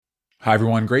Hi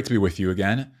everyone, great to be with you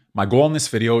again. My goal in this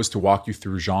video is to walk you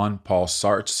through Jean-Paul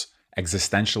Sartre's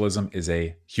Existentialism is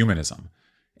a Humanism.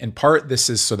 In part, this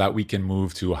is so that we can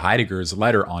move to Heidegger's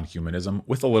letter on humanism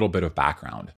with a little bit of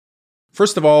background.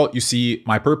 First of all, you see,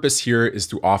 my purpose here is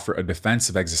to offer a defense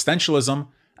of existentialism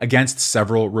against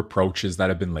several reproaches that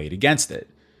have been laid against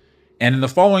it. And in the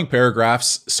following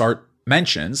paragraphs, Sartre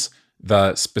mentions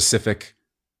the specific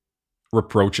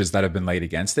reproaches that have been laid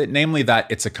against it, namely that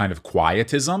it's a kind of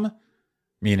quietism,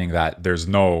 meaning that there's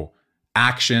no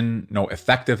action, no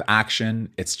effective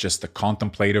action. It's just a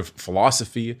contemplative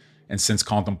philosophy. And since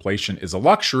contemplation is a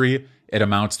luxury, it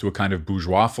amounts to a kind of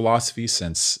bourgeois philosophy,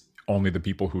 since only the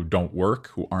people who don't work,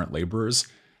 who aren't laborers,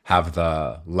 have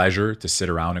the leisure to sit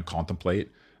around and contemplate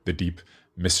the deep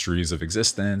mysteries of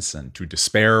existence and to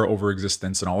despair over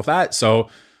existence and all of that. So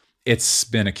it's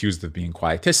been accused of being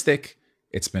quietistic.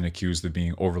 It's been accused of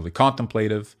being overly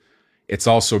contemplative. It's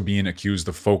also being accused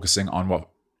of focusing on what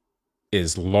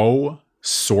is low,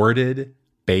 sordid,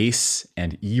 base,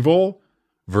 and evil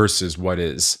versus what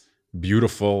is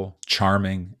beautiful,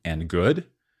 charming, and good.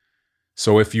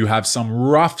 So if you have some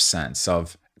rough sense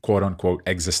of quote unquote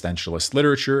existentialist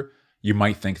literature, you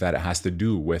might think that it has to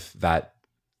do with that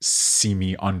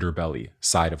seamy underbelly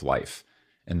side of life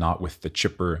and not with the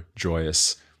chipper,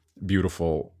 joyous,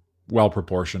 beautiful,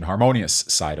 well-proportioned, harmonious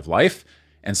side of life.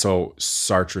 And so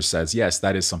Sartre says, yes,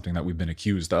 that is something that we've been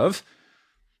accused of.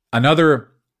 Another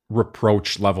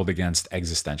reproach leveled against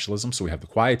existentialism. So we have the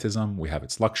quietism, we have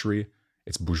its luxury,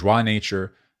 its bourgeois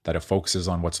nature, that it focuses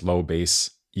on what's low,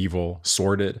 base, evil,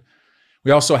 sordid.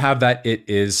 We also have that it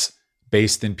is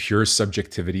based in pure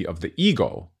subjectivity of the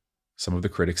ego. Some of the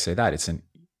critics say that it's an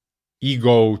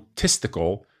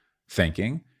egotistical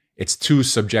thinking. It's too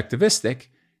subjectivistic.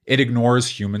 It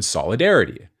ignores human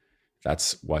solidarity.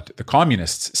 That's what the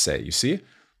communists say, you see.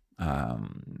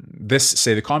 This,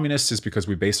 say the communists, is because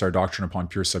we base our doctrine upon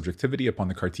pure subjectivity, upon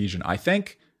the Cartesian I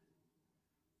think.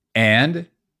 And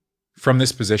from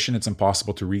this position, it's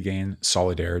impossible to regain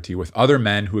solidarity with other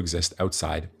men who exist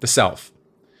outside the self.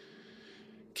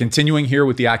 Continuing here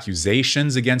with the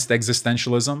accusations against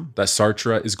existentialism that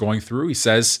Sartre is going through, he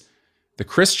says, the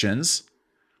Christians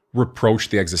reproach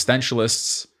the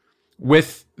existentialists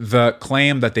with the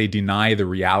claim that they deny the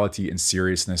reality and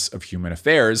seriousness of human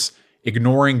affairs,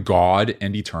 ignoring God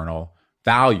and eternal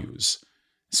values.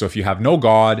 So if you have no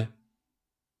God,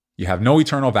 you have no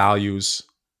eternal values,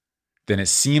 then it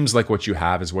seems like what you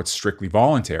have is what's strictly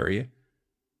voluntary.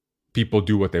 People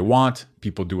do what they want,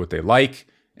 people do what they like,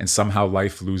 and somehow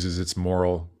life loses its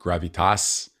moral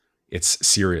gravitas, its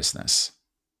seriousness.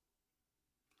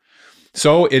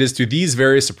 So it is to these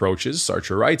various approaches,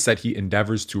 Sartre writes, that he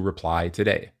endeavors to reply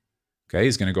today. Okay,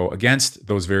 he's going to go against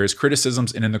those various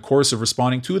criticisms, and in the course of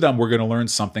responding to them, we're going to learn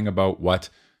something about what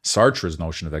Sartre's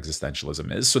notion of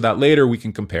existentialism is, so that later we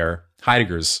can compare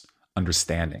Heidegger's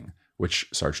understanding, which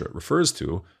Sartre refers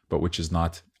to, but which is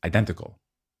not identical.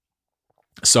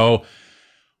 So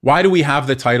why do we have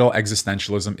the title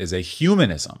Existentialism is a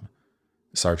Humanism?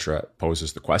 Sartre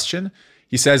poses the question.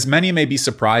 He says, many may be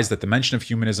surprised at the mention of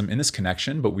humanism in this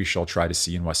connection, but we shall try to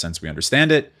see in what sense we understand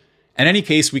it. In any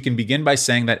case, we can begin by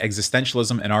saying that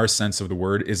existentialism, in our sense of the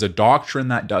word, is a doctrine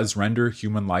that does render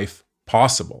human life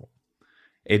possible.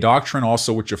 A doctrine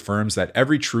also which affirms that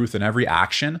every truth and every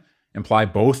action imply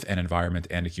both an environment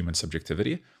and a human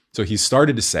subjectivity. So he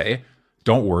started to say,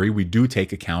 don't worry, we do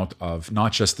take account of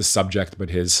not just the subject, but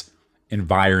his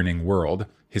environing world,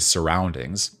 his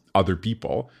surroundings, other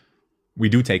people. We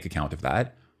do take account of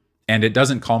that. And it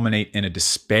doesn't culminate in a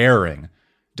despairing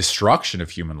destruction of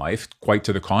human life. Quite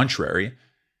to the contrary,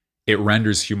 it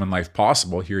renders human life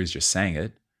possible. Here he's just saying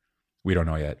it. We don't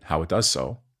know yet how it does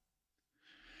so.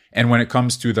 And when it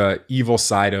comes to the evil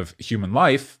side of human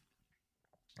life,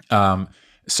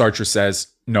 Sartre says,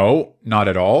 no, not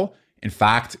at all. In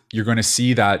fact, you're going to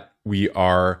see that we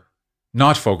are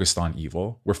not focused on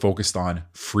evil. We're focused on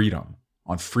freedom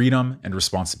and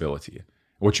responsibility.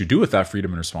 What you do with that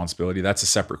freedom and responsibility, that's a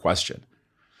separate question.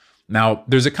 Now,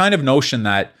 there's a kind of notion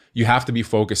that you have to be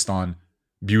focused on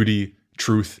beauty,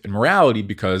 truth, and morality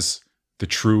because the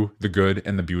true, the good,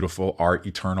 and the beautiful are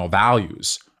eternal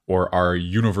values or are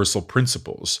universal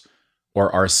principles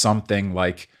or are something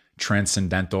like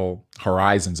transcendental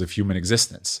horizons of human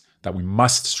existence that we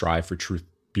must strive for truth,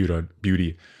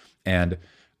 beauty, and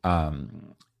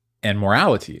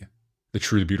morality, the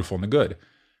true, the beautiful, and the good.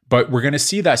 But we're going to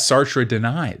see that Sartre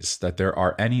denies that there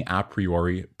are any a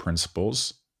priori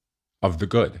principles of the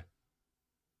good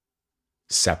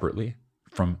separately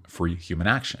from free human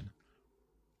action.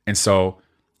 And so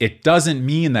it doesn't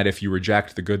mean that if you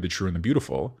reject the good, the true, and the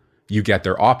beautiful, you get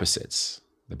their opposites,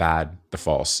 the bad, the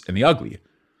false, and the ugly.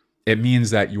 It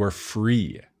means that you are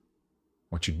free.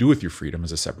 What you do with your freedom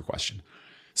is a separate question.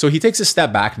 So he takes a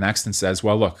step back next and says,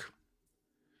 well, look,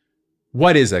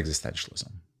 what is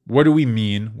existentialism? What do we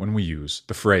mean when we use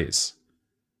the phrase?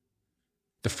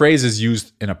 The phrase is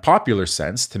used in a popular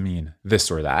sense to mean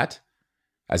this or that.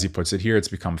 As he puts it here, it's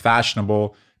become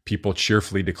fashionable. People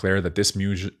cheerfully declare that this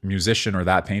musician or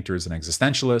that painter is an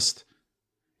existentialist.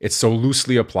 It's so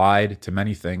loosely applied to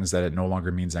many things that it no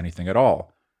longer means anything at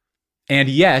all. And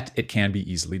yet, it can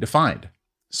be easily defined.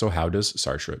 So how does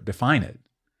Sartre define it?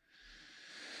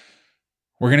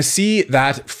 We're going to see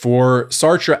that for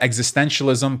Sartre,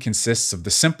 existentialism consists of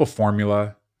the simple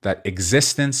formula that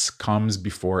existence comes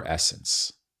before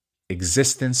essence.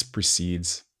 Existence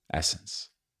precedes essence.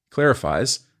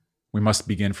 Clarifies, we must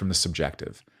begin from the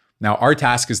subjective. Now, our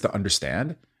task is to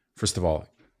understand, first of all,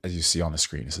 as you see on the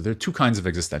screen, so there are two kinds of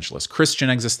existentialists, Christian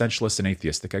existentialists and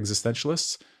atheistic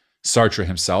existentialists. Sartre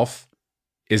himself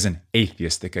is an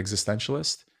atheistic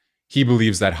existentialist. He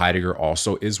believes that Heidegger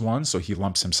also is one, so he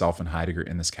lumps himself and Heidegger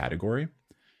in this category.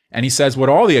 And he says what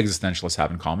all the existentialists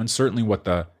have in common, certainly what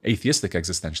the atheistic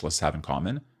existentialists have in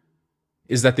common,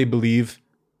 is that they believe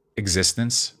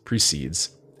existence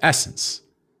precedes essence.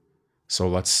 So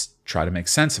let's try to make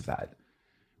sense of that.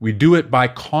 We do it by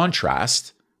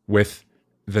contrast with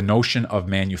the notion of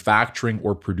manufacturing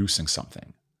or producing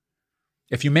something.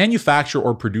 If you manufacture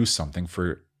or produce something,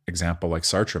 for example, like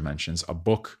Sartre mentions, a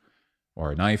book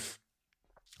or a knife,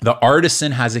 the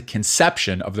artisan has a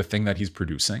conception of the thing that he's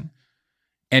producing,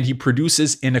 and he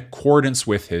produces in accordance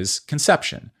with his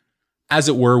conception, as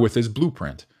it were with his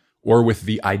blueprint, or with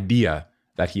the idea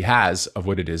that he has of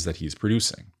what it is that he's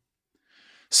producing.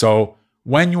 So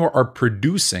when you are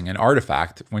producing an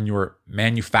artifact, when you're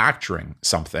manufacturing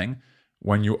something,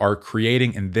 when you are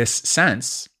creating in this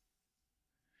sense,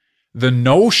 the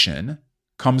notion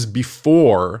comes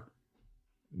before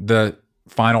the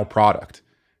final product.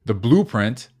 The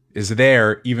blueprint is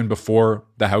there even before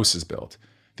the house is built.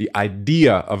 The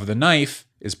idea of the knife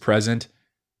is present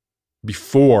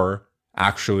before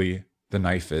actually the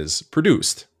knife is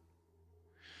produced.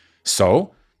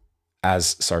 So,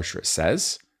 as Sartre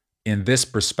says, in this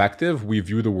perspective, we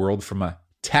view the world from a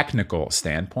technical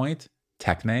standpoint,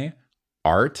 techne,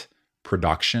 art,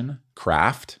 production,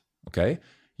 craft, okay?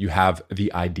 You have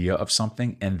the idea of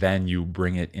something and then you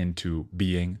bring it into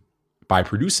being by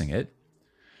producing it.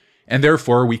 And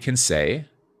therefore, we can say,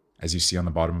 as you see on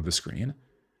the bottom of the screen,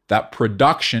 that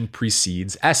production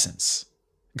precedes essence.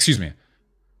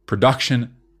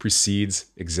 Production precedes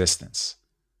existence.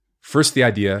 First the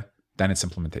idea, then its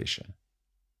implementation.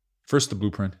 First the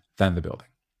blueprint, then the building.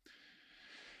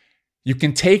 You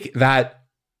can take that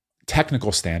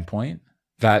technical standpoint,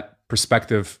 that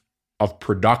perspective of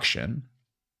production,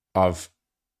 of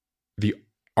the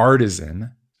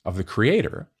artisan, of the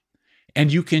creator,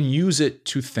 and you can use it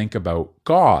to think about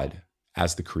God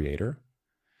as the creator.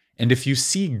 And if you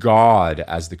see God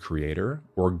as the creator,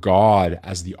 or God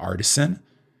as the artisan,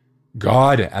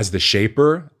 God as the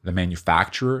shaper, the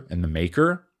manufacturer, and the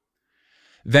maker,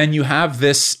 then you have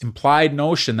this implied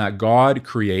notion that God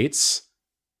creates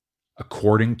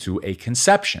according to a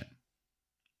conception.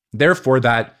 Therefore,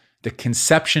 that the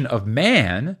conception of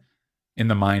man in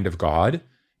the mind of God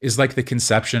is like the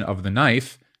conception of the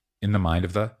knife in the mind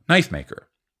of the knife maker.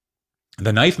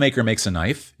 The knife maker makes a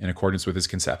knife in accordance with his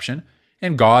conception,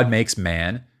 and God makes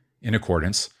man in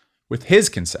accordance with his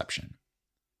conception.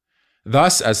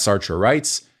 Thus, as Sartre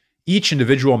writes, each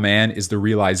individual man is the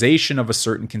realization of a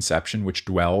certain conception which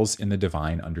dwells in the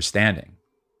divine understanding.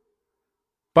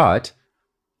 But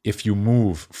if you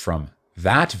move from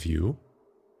that view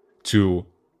to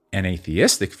an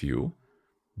atheistic view,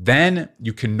 then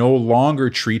you can no longer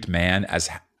treat man as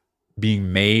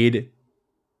being made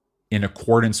in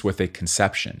accordance with a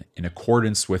conception, in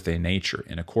accordance with a nature,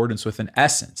 in accordance with an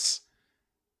essence.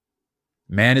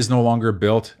 Man is no longer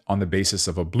built on the basis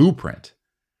of a blueprint.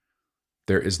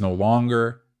 There is no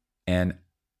longer an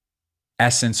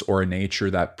essence or a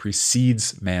nature that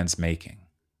precedes man's making.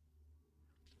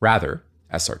 Rather,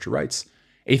 as Sartre writes,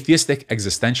 atheistic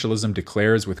existentialism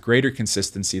declares with greater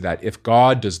consistency that if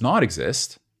God does not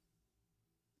exist,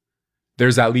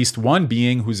 there's at least one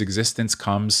being whose existence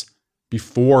comes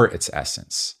before its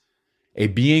essence, a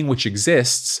being which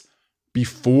exists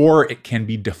before it can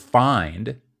be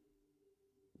defined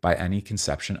by any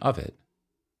conception of it.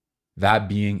 That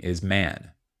being is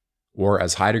man, or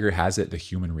as Heidegger has it, the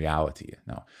human reality.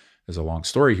 Now, there's a long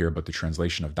story here about the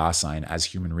translation of Dasein as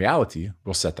human reality.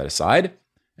 We'll set that aside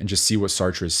and just see what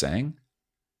Sartre is saying.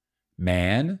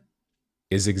 Man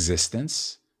is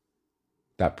existence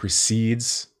that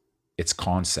precedes its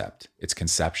concept, its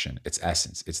conception, its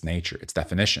essence, its nature, its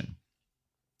definition.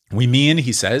 We mean,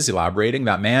 he says, elaborating,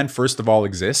 that man first of all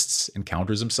exists,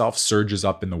 encounters himself, surges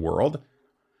up in the world,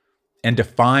 and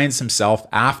defines himself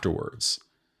afterwards.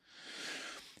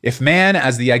 If man,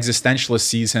 as the existentialist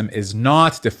sees him, is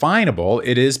not definable,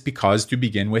 it is because, to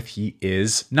begin with, he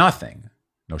is nothing.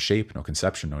 No shape, no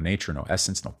conception, no nature, no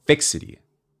essence, no fixity.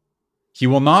 He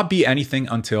will not be anything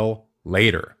until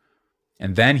later,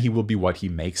 and then he will be what he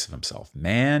makes of himself.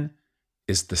 Man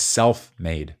is the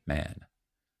self-made man.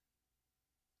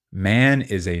 Man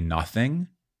is a nothing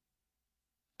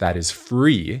that is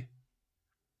free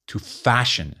to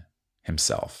fashion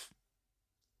himself.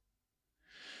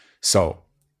 So,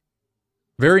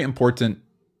 very important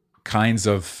kinds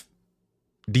of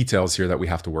details here that we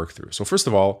have to work through. So first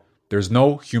of all, there's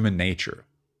no human nature.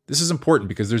 This is important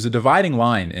because there's a dividing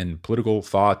line in political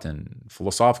thought and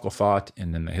philosophical thought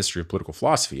and in the history of political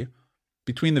philosophy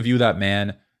between the view that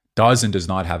man does and does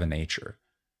not have a nature.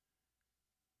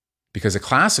 Because a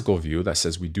classical view that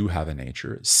says we do have a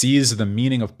nature sees the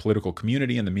meaning of political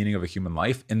community and the meaning of a human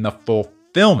life in the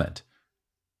fulfillment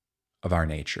of our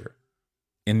nature,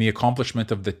 in the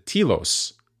accomplishment of the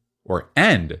telos, or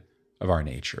end of our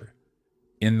nature,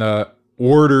 in the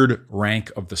ordered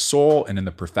rank of the soul and in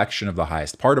the perfection of the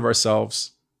highest part of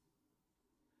ourselves.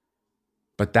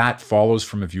 But that follows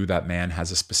from a view that man has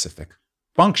a specific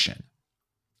function,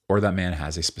 or that man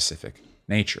has a specific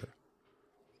nature.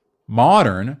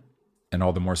 Modern, and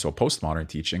all the more so postmodern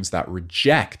teachings that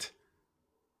reject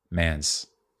man's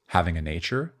having a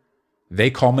nature, they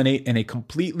culminate in a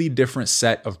completely different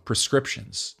set of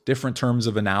prescriptions, different terms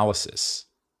of analysis,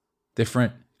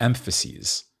 different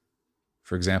emphases.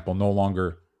 For example, no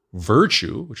longer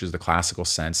virtue, which is the classical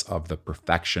sense of the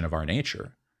perfection of our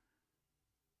nature,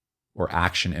 or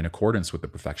action in accordance with the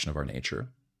perfection of our nature,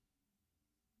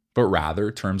 but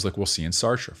rather terms like we'll see in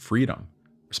Sartre: freedom,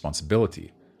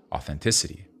 responsibility,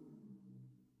 authenticity.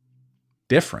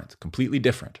 Different, completely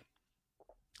different.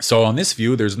 So on this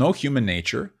view, there's no human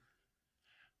nature.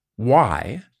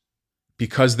 Why?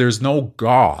 Because there's no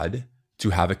God to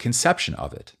have a conception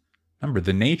of it. Remember,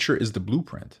 the nature is the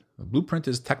blueprint. The blueprint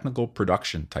is technical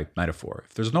production type metaphor.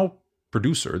 If there's no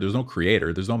producer, there's no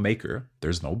creator, there's no maker,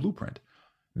 there's no blueprint.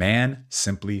 Man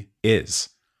simply is.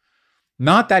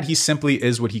 Not that he simply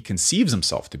is what he conceives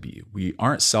himself to be. We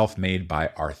aren't self-made by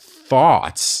our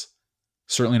thoughts,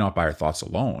 certainly not by our thoughts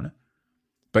alone,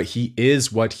 but he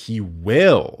is what he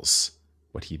wills,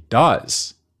 what he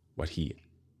does, what he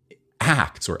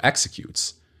acts or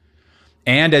executes.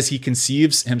 And as he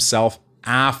conceives himself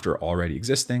after already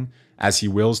existing, as he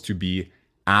wills to be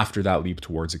after that leap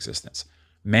towards existence.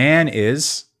 Man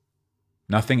is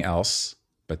nothing else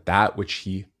but that which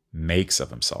he makes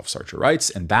of himself, Sartre writes,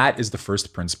 and that is the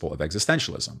first principle of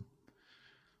existentialism.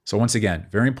 So once again,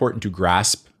 very important to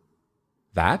grasp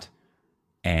that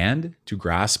and to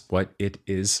grasp what it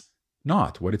is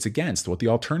not, what it's against, what the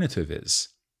alternative is.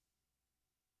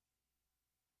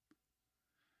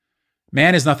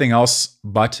 Man is nothing else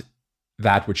but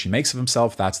that which he makes of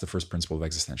himself. That's the first principle of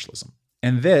existentialism.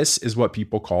 And this is what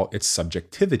people call its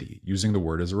subjectivity, using the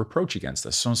word as a reproach against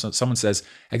us. So someone says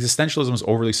existentialism is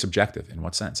overly subjective. In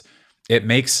what sense? It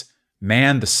makes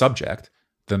man, the subject,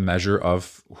 the measure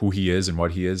of who he is and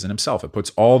what he is in himself. It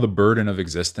puts all the burden of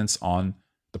existence on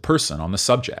the person, on the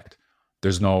subject.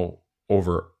 There's no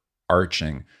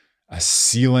overarching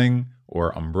ceiling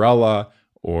or umbrella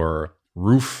or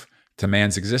roof to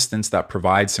man's existence that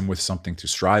provides him with something to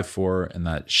strive for and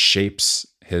that shapes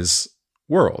his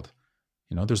world.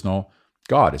 There's no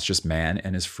God. It's just man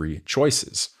and his free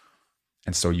choices.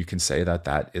 And so you can say that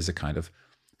that is a kind of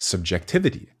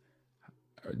subjectivity.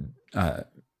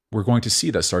 We're going to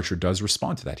see that Sartre does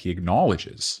respond to that. He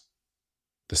acknowledges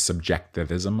the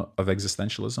subjectivism of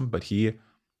existentialism, but he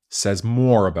says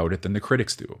more about it than the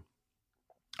critics do.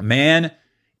 Man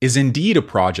is indeed a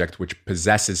project which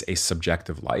possesses a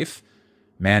subjective life.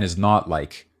 Man is not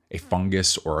like a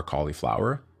fungus or a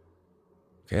cauliflower.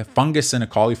 Okay, a fungus and a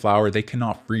cauliflower, they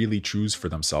cannot freely choose for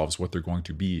themselves what they're going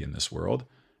to be in this world.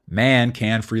 Man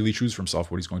can freely choose for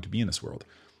himself what he's going to be in this world.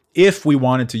 If we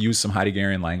wanted to use some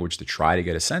Heideggerian language to try to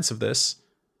get a sense of this,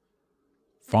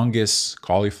 fungus,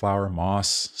 cauliflower,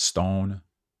 moss, stone,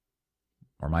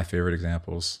 or my favorite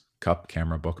examples, cup,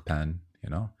 camera, book, pen,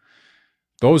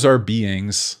 those are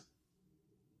beings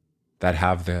that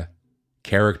have the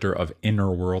character of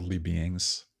inner worldly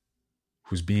beings,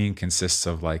 whose being consists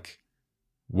of like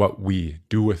what we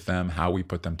do with them, how we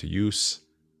put them to use.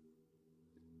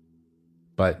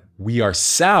 But we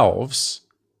ourselves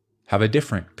have a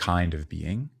different kind of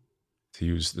being, to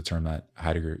use the term that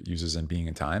Heidegger uses in Being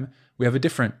and Time. We have a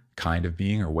different kind of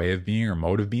being or way of being or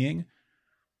mode of being.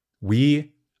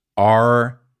 We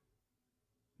are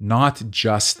not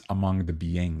just among the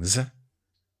beings.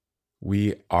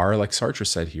 We are, like Sartre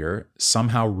said here,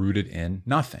 somehow rooted in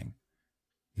nothing.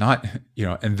 Not,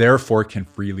 and therefore can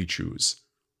freely choose.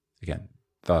 Again,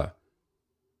 the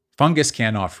fungus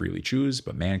cannot freely choose,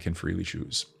 but man can freely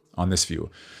choose on this view.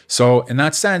 So in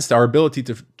that sense, our ability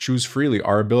to choose freely,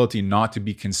 our ability not to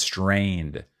be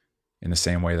constrained in the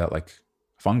same way that like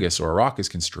fungus or a rock is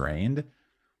constrained,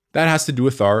 that has to do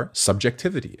with our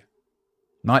subjectivity.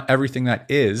 Not everything that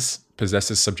is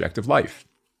possesses subjective life.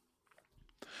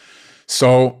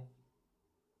 So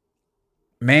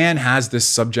man has this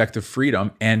subjective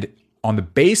freedom, and on the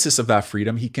basis of that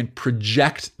freedom, he can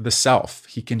project the self.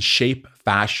 He can shape,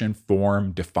 fashion,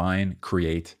 form, define,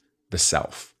 create the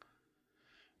self.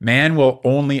 Man will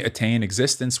only attain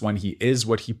existence when he is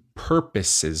what he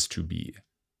purposes to be.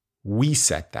 We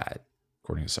set that,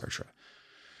 according to Sartre.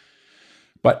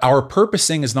 But our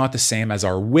purposing is not the same as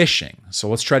our wishing. So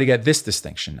let's try to get this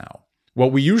distinction now.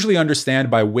 What we usually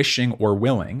understand by wishing or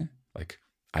willing, like,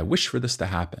 I wish for this to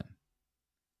happen,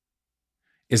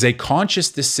 is a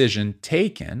conscious decision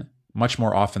taken, much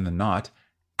more often than not,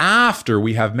 after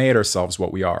we have made ourselves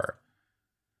what we are.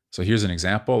 So here's an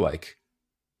example, like,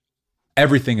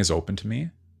 everything is open to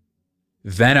me.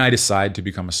 Then I decide to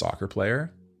become a soccer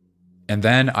player. And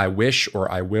then I wish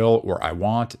or I will or I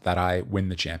want that I win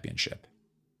the championship.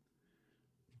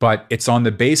 But it's on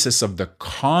the basis of the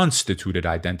constituted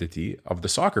identity of the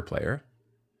soccer player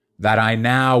that I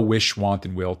now wish, want,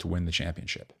 and will to win the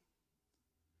championship.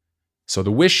 So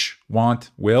the wish,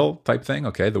 want, will type thing,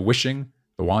 okay, the wishing,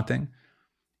 the wanting,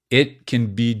 it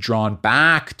can be drawn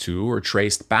back to or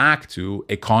traced back to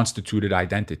a constituted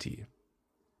identity.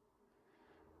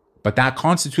 But that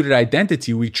constituted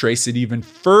identity, we trace it even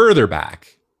further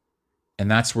back. And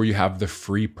that's where you have the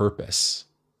free purpose.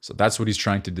 So that's what he's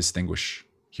trying to distinguish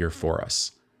here for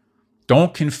us.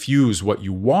 Don't confuse what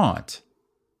you want,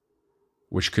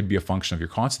 which could be a function of your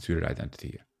constituted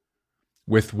identity,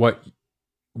 with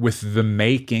the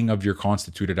making of your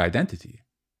constituted identity.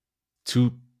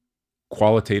 Two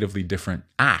qualitatively different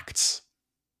acts,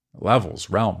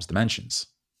 levels, realms, dimensions.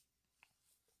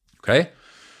 Okay?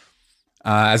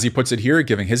 As he puts it here,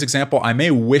 giving his example, I may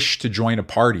wish to join a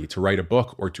party, to write a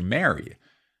book, or to marry.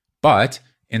 But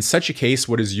in such a case,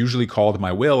 what is usually called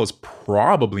my will is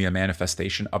probably a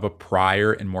manifestation of a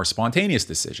prior and more spontaneous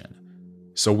decision.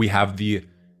 So we have the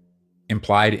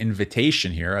implied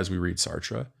invitation here as we read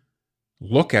Sartre.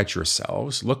 Look at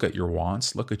yourselves, look at your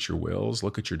wants, look at your wills,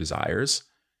 look at your desires,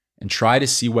 and try to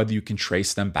see whether you can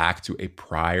trace them back to a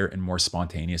prior and more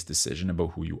spontaneous decision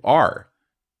about who you are.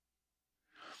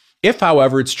 If,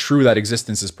 however, it's true that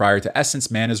existence is prior to essence,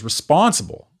 man is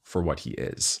responsible for what he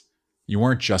is. You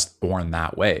weren't just born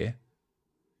that way.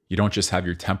 You don't just have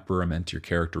your temperament, your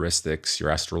characteristics, your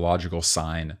astrological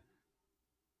sign,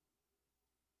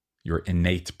 your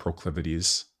innate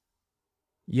proclivities.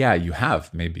 Yeah, you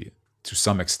have, maybe, to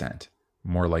some extent,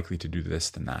 more likely to do this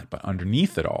than that. But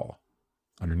underneath it all,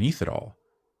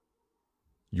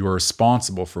 you are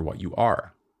responsible for what you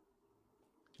are.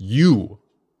 You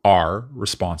are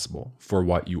responsible for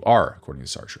what you are, according to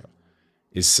Sartre.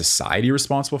 Is society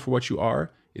responsible for what you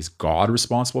are? Is God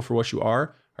responsible for what you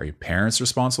are? Are your parents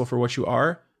responsible for what you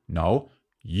are? No,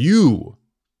 you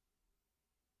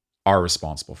are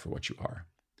responsible for what you are.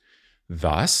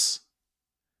 Thus,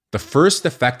 the first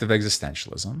effect of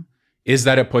existentialism is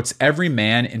that it puts every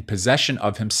man in possession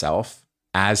of himself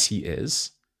as he is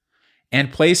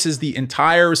and places the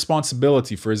entire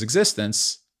responsibility for his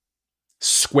existence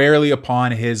squarely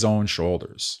upon his own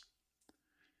shoulders.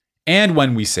 And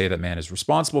when we say that man is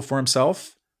responsible for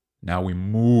himself, now we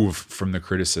move from the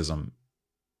criticism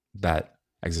that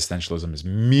existentialism is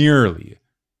merely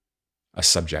a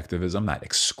subjectivism that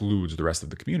excludes the rest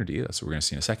of the community. That's what we're going to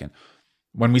see in a second.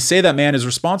 When we say that man is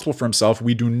responsible for himself,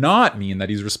 we do not mean that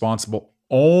he's responsible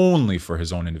only for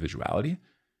his own individuality,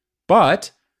 but,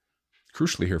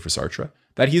 crucially here for Sartre,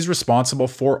 that he's responsible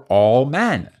for all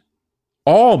men.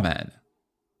 All men.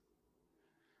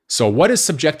 So what does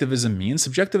subjectivism mean?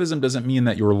 Subjectivism doesn't mean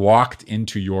that you're locked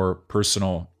into your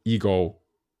personal ego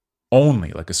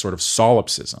only, like a sort of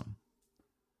solipsism.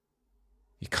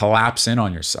 You collapse in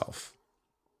on yourself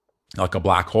like a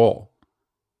black hole.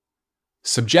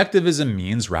 Subjectivism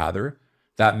means, rather,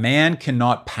 that man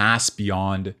cannot pass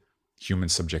beyond human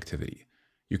subjectivity.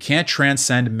 You can't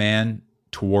transcend man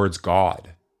towards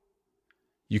God.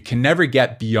 You can never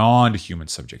get beyond human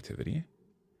subjectivity.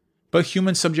 But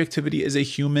human subjectivity is a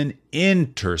human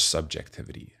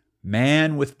intersubjectivity.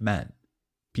 Man with men,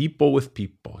 people with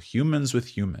people, humans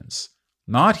with humans,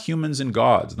 Not humans and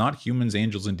gods, not humans,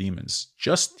 angels, and demons,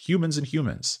 just humans and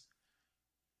humans.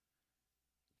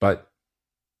 But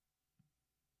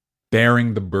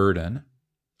bearing the burden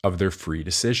of their free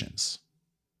decisions.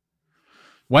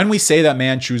 When we say that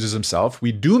man chooses himself,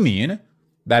 we do mean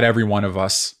that every one of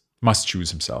us must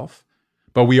choose himself.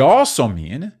 But we also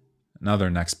mean, another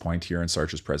next point here in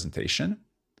Sartre's presentation,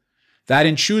 that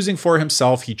in choosing for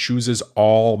himself, he chooses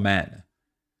all men.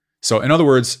 So in other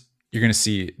words, you're going to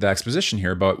see the exposition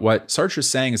here, but what Sartre is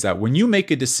saying is that when you make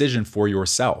a decision for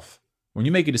yourself, when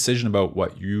you make a decision about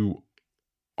what you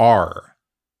are,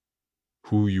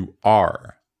 who you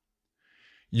are,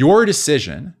 your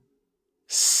decision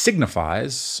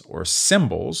signifies or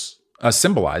symbolizes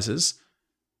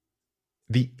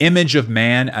the image of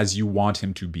man as you want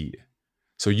him to be.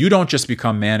 So you don't just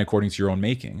become man according to your own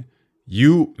making.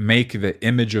 You make the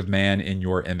image of man in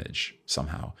your image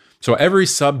somehow. So every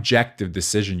subjective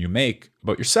decision you make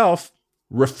about yourself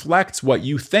reflects what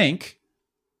you think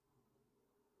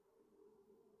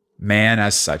man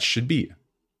as such should be.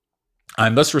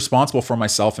 I'm thus responsible for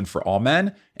myself and for all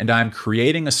men, and I'm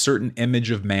creating a certain image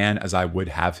of man as I would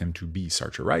have him to be,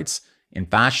 Sartre writes. In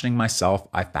fashioning myself,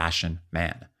 I fashion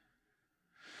man.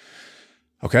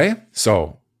 Okay,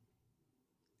 so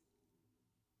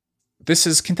this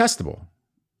is contestable.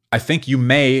 I think you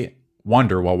may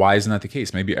wonder, well, why isn't that the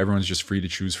case? Maybe everyone's just free to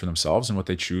choose for themselves, and what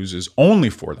they choose is only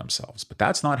for themselves. But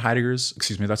that's not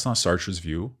that's not Sartre's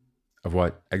view of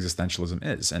what existentialism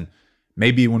is. And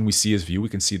maybe when we see his view, we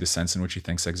can see the sense in which he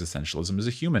thinks existentialism is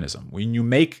a humanism. When you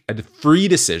make a free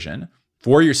decision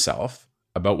for yourself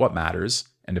about what matters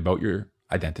and about your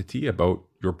identity, about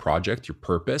your project, your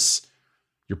purpose,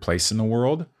 your place in the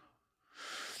world,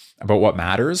 about what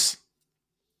matters,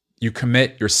 you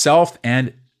commit yourself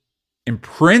and, in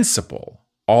principle,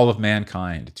 all of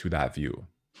mankind to that view.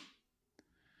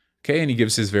 Okay, and he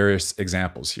gives his various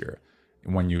examples here.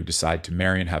 When you decide to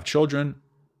marry and have children,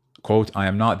 quote, I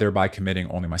am not thereby committing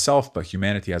only myself, but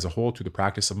humanity as a whole to the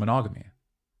practice of monogamy.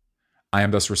 I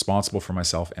am thus responsible for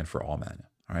myself and for all men.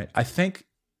 All right. I think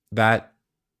that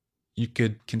you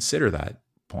could consider that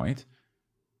point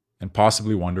and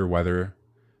possibly wonder whether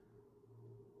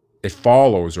it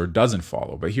follows or doesn't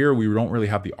follow. But here we don't really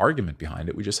have the argument behind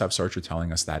it. We just have Sartre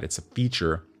telling us that it's a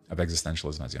feature of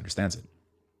existentialism as he understands it.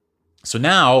 So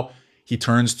now he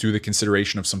turns to the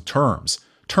consideration of some terms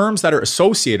that are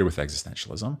associated with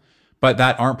existentialism, but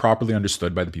that aren't properly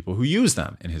understood by the people who use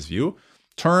them, in his view.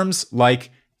 Terms like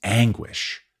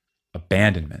anguish,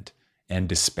 abandonment, and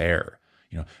despair.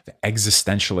 The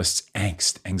existentialist's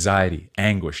angst, anxiety,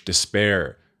 anguish,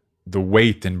 despair, the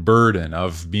weight and burden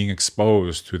of being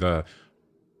exposed to the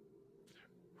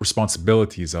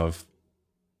responsibilities of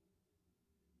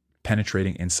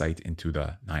penetrating insight into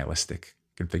the nihilistic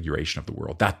configuration of the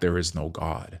world, that there is no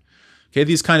God. Okay,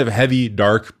 these kind of heavy,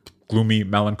 dark, gloomy,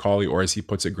 melancholy, or as he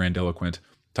puts it, grandiloquent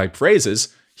type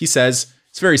phrases, he says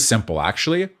it's very simple,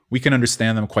 actually. We can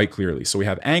understand them quite clearly. So we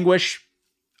have anguish,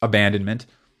 abandonment,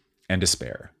 and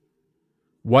despair.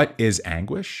 What is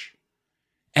anguish?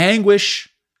 Anguish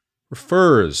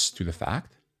refers to the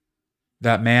fact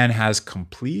that man has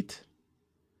complete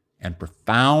and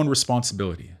profound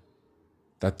responsibility,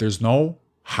 that there's no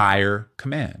higher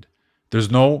command.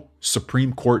 There's no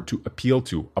Supreme Court to appeal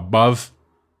to above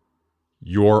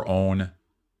your own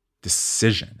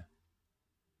decision.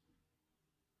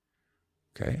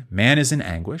 Okay, man is in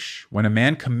anguish. When a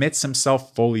man commits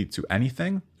himself fully to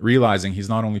anything, realizing he's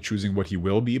not only choosing what he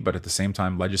will be, but at the same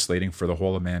time legislating for the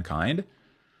whole of mankind,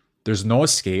 there's no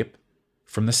escape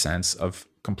from the sense of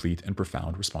complete and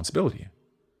profound responsibility.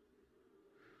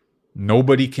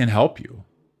 Nobody can help you.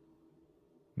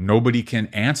 Nobody can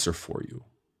answer for you.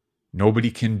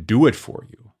 Nobody can do it for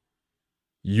you.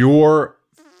 You're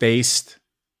faced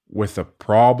with a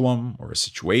problem or a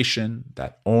situation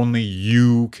that only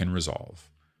you can resolve.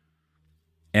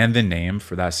 And the name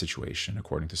for that situation,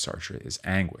 according to Sartre, is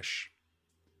anguish.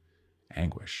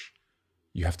 Anguish.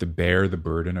 You have to bear the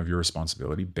burden of your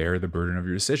responsibility, bear the burden of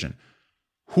your decision.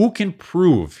 Who can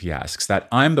prove, he asks, that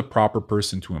I'm the proper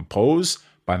person to impose,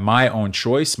 by my own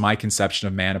choice, my conception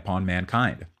of man upon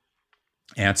mankind?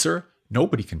 Answer,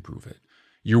 nobody can prove it.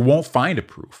 You won't find a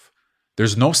proof.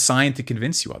 There's no sign to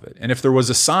convince you of it. And if there was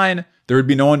a sign, there would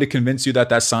be no one to convince you that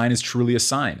that sign is truly a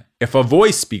sign. If a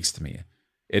voice speaks to me,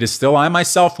 it is still I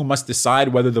myself who must decide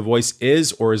whether the voice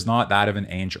is or is not that of an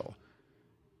angel.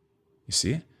 You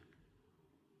see?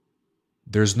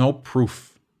 There's no proof.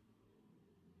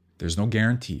 There's no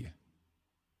guarantee.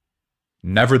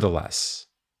 Nevertheless,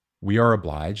 we are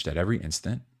obliged at every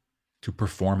instant to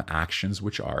perform actions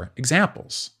which are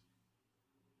examples.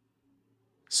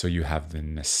 So you have the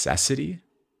necessity,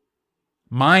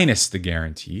 minus the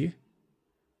guarantee.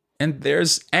 And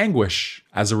there's anguish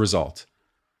as a result.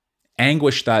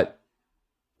 Anguish that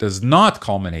does not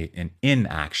culminate in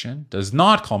inaction, does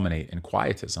not culminate in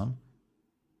quietism.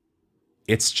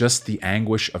 It's just the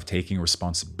anguish of taking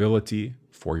responsibility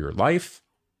for your life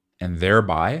and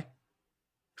thereby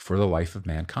for the life of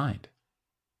mankind.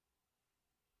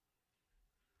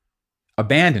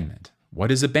 Abandonment. What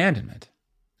is abandonment?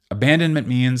 Abandonment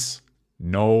means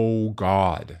no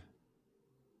God,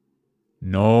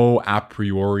 no a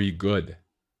priori good,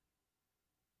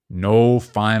 no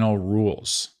final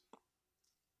rules,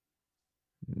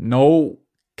 no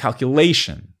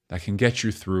calculation that can get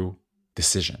you through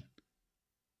decision,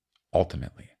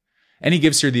 ultimately. And he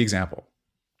gives here the example.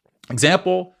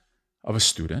 Example of a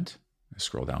student. I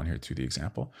scroll down here to the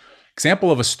example.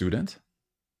 Example of a student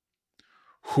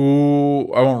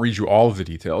who, I won't read you all of the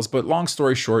details, but long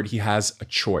story short, he has a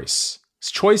choice. His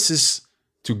choice is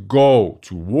to go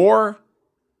to war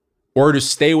or to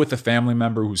stay with a family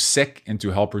member who's sick and to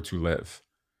help her to live.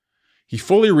 He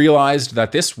fully realized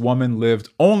that this woman lived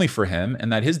only for him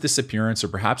and that his disappearance or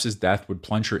perhaps his death would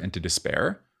plunge her into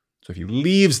despair. So if he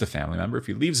leaves the family member, if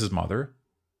he leaves his mother,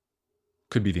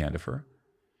 could be the end of her.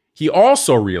 He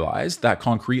also realized that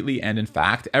concretely and in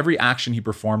fact, every action he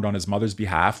performed on his mother's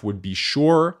behalf would be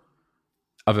sure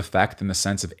of effect in the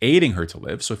sense of aiding her to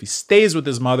live. So if he stays with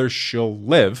his mother, she'll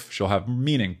live, she'll have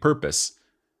meaning, purpose,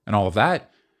 and all of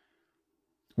that.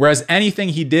 Whereas anything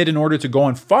he did in order to go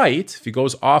and fight, if he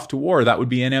goes off to war, that would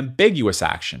be an ambiguous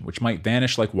action, which might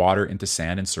vanish like water into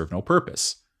sand and serve no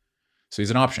purpose. So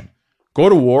he's an option. Go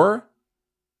to war,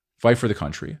 fight for the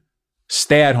country,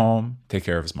 stay at home, take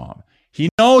care of his mom. He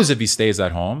knows if he stays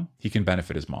at home, he can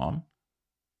benefit his mom.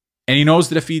 And he knows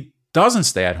that if he doesn't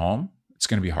stay at home, it's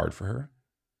going to be hard for her.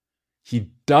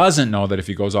 He doesn't know that if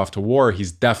he goes off to war,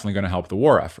 he's definitely going to help the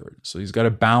war effort. So he's got to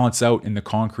balance out in the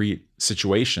concrete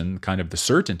situation, kind of the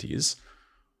certainties.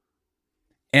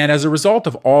 And as a result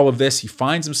of all of this, he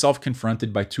finds himself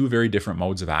confronted by two very different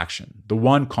modes of action. The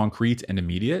one concrete and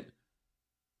immediate,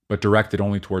 but directed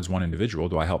only towards one individual.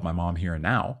 Do I help my mom here and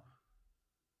now?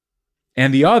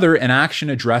 And the other, an action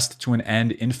addressed to an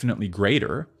end infinitely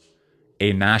greater,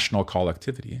 a national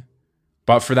collectivity,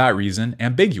 but for that reason,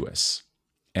 ambiguous.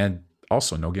 And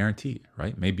also no guarantee,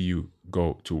 right? Maybe you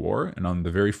go to war and on the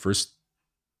very first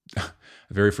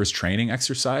training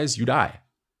exercise, you die.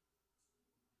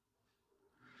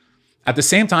 At the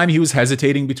same time, he was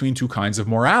hesitating between two kinds of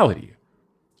morality.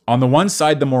 On the one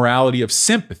side, the morality of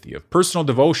sympathy, of personal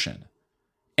devotion,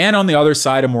 and on the other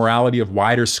side, a morality of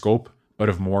wider scope, but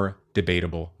of more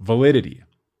debatable validity.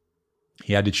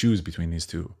 He had to choose between these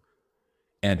two.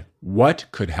 And what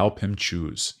could help him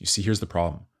choose? You see, here's the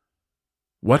problem.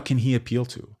 What can he appeal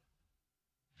to?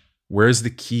 Where's the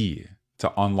key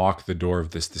to unlock the door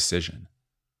of this decision?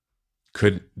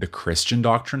 Could the Christian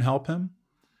doctrine help him?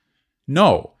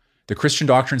 No. The Christian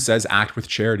doctrine says act with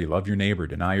charity, love your neighbor,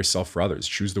 deny yourself for others,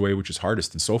 choose the way which is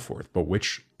hardest, and so forth. But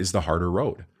which is the harder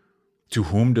road? To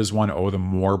whom does one owe the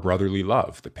more brotherly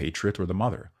love, the patriot or the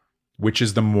mother? Which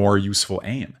is the more useful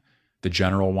aim? The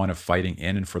general one of fighting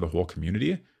in and for the whole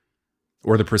community?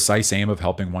 Or the precise aim of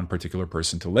helping one particular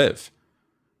person to live?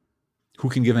 Who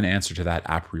can give an answer to that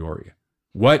a priori?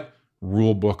 What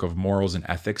rule book of morals and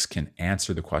ethics can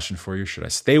answer the question for you? Should I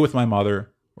stay with my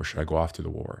mother or should I go off to the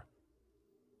war?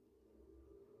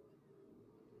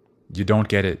 You don't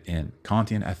get it in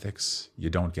Kantian ethics. You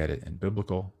don't get it in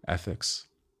biblical ethics,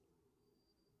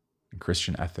 in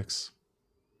Christian ethics.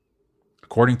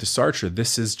 According to Sartre,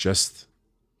 this is just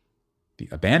the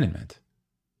abandonment.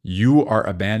 You are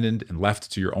abandoned and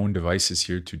left to your own devices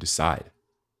here to decide.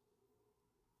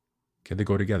 Okay, they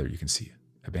go together. You can see it.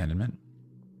 Abandonment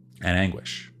and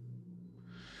anguish.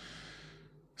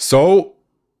 So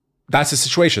that's the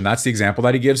situation. That's the example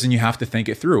that he gives, and you have to think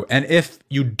it through. And if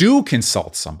you do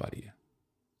consult somebody,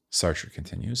 Sartre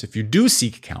continues, if you do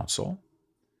seek counsel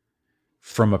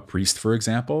from a priest, for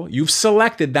example, you've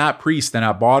selected that priest, and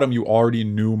at bottom, you already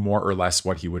knew more or less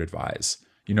what he would advise.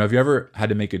 You know, have you ever had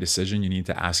to make a decision? You need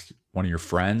to ask one of your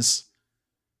friends,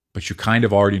 but you kind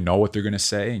of already know what they're going to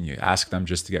say, and you ask them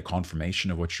just to get confirmation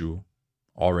of what you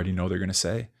already know they're going to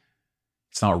say.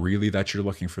 It's not really that you're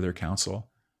looking for their counsel.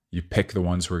 You pick the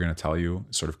ones who are going to tell you,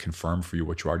 sort of confirm for you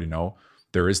what you already know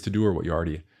there is to do or what you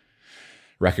already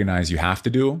recognize you have to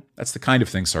do. That's the kind of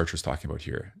thing Sartre's talking about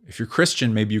here. If you're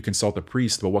Christian, maybe you consult a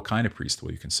priest, but what kind of priest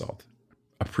will you consult?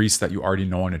 A priest that you already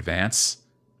know in advance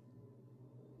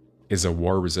is a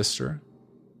war resistor?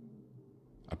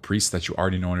 A priest that you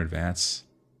already know in advance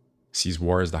sees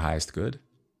war as the highest good?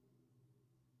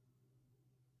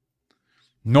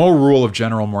 No rule of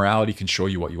general morality can show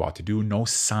you what you ought to do. No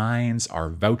signs are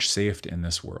vouchsafed in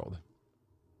this world.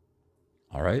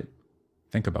 All right?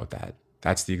 Think about that.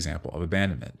 That's the example of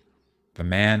abandonment. The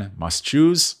man must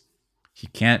choose. He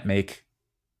can't make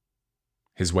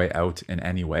his way out in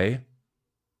any way.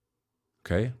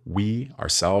 Okay? We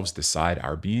ourselves decide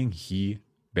our being. He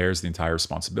bears the entire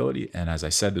responsibility. And as I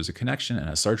said, there's a connection. And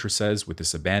as Sartre says, with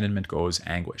this abandonment goes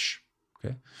anguish.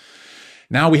 Okay?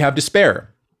 Now we have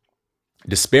despair.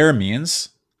 Despair means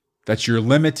that you're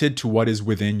limited to what is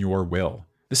within your will.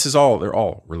 They're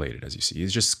all related, as you see.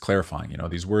 He's just clarifying,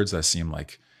 these words that seem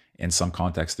like in some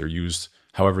context they're used,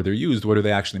 however they're used, what do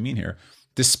they actually mean here?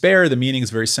 Despair, the meaning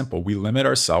is very simple. We limit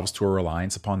ourselves to a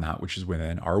reliance upon that which is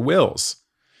within our wills.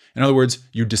 In other words,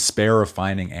 you despair of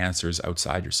finding answers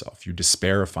outside yourself. You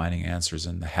despair of finding answers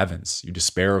in the heavens. You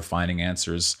despair of finding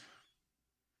answers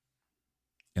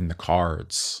in the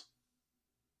cards.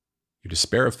 You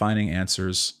despair of finding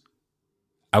answers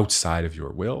outside of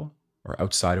your will or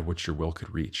outside of which your will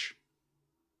could reach.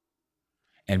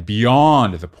 And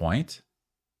beyond the point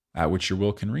at which your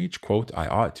will can reach, quote, I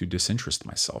ought to disinterest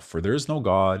myself, for there is no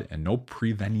God and no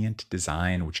prevenient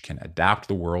design which can adapt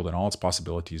the world and all its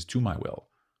possibilities to my will.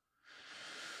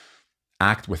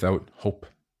 Act without hope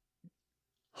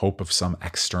of some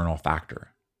external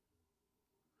factor.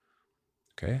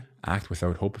 Okay? Act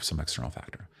without hope of some external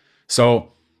factor.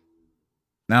 So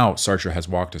now Sartre has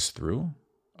walked us through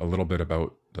a little bit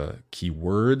about the key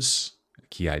words,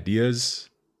 key ideas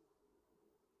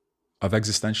of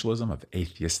existentialism, of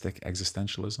atheistic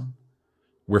existentialism.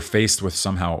 We're faced with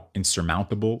somehow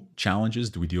insurmountable challenges.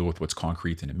 Do we deal with what's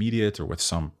concrete and immediate or with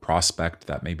some prospect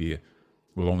that maybe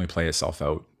will only play itself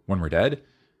out when we're dead?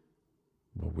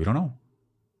 Well, we don't know.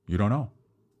 You don't know.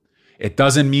 It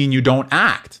doesn't mean you don't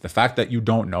act. The fact that you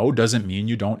don't know doesn't mean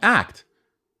you don't act.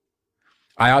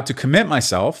 I ought to commit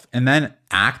myself and then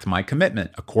act my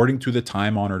commitment according to the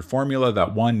time-honored formula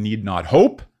that one need not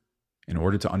hope in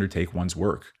order to undertake one's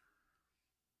work.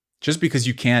 Just because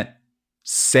you can't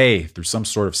say through some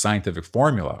sort of scientific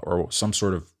formula or some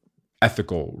sort of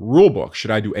ethical rule book,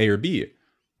 should I do A or B,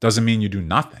 doesn't mean you do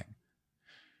nothing.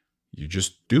 You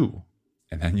just do,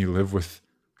 and then you live with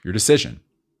your decision.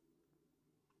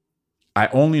 I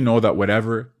only know that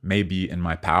whatever may be in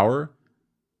my power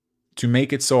to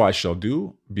make it so I shall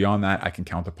do. Beyond that, I can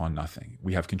count upon nothing.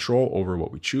 We have control over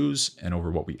what we choose and over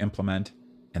what we implement,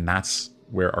 and that's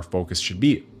where our focus should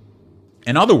be.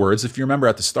 In other words, if you remember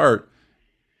at the start,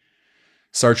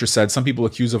 Sartre said some people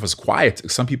accuse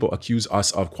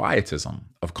us of quietism,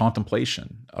 of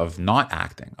contemplation, of not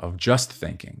acting, of just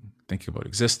thinking about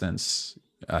existence,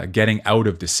 getting out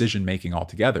of decision making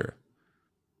altogether.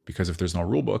 Because if there's no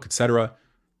rule book, etc.,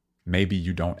 maybe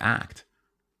you don't act.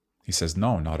 He says,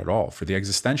 no, not at all. For the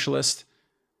existentialist,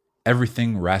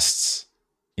 everything rests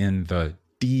in the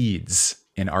deeds,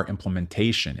 in our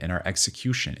implementation, in our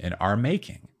execution, in our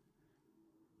making.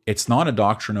 It's not a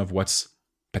doctrine of what's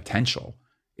potential.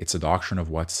 It's a doctrine of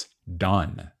what's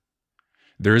done.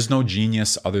 There is no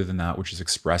genius other than that which is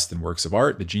expressed in works of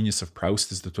art. The genius of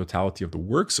Proust is the totality of the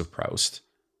works of Proust.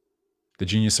 The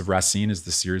genius of Racine is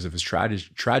the series of his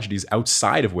tragedies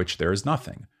outside of which there is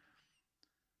nothing.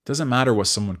 It doesn't matter what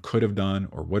someone could have done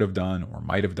or would have done or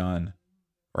might have done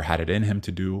or had it in him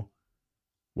to do.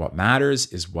 What matters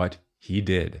is what he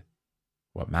did.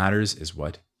 What matters is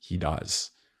what he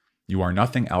does. You are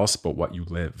nothing else but what you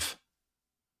live.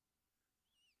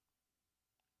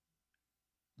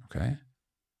 Okay?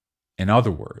 In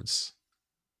other words,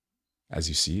 as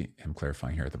you see him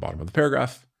clarifying here at the bottom of the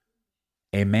paragraph,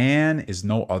 a man is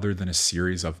no other than a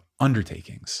series of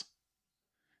undertakings.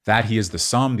 That he is the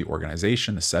sum, the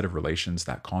organization, the set of relations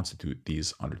that constitute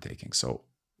these undertakings.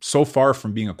 So far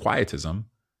from being a quietism,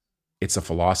 it's a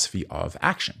philosophy of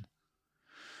action.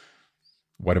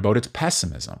 What about its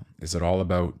pessimism? Is it all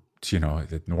about,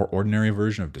 the more ordinary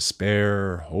version of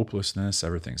despair, hopelessness,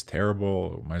 everything's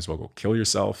terrible, might as well go kill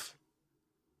yourself?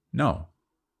 No.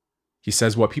 He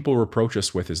says what people reproach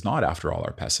us with is not, after all,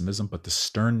 our pessimism, but the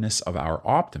sternness of our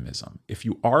optimism. If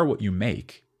you are what you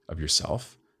make of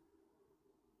yourself,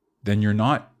 then you're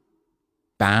not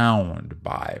bound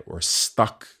by or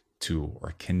stuck to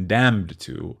or condemned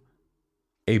to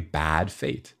a bad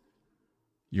fate.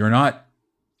 You're not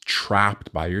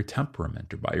trapped by your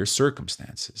temperament or by your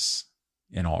circumstances.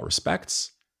 In all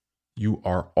respects, you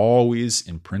are always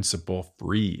in principle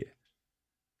free.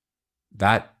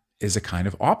 That is a kind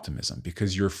of optimism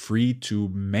because you're free to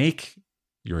make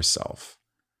yourself,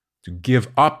 to give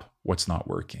up what's not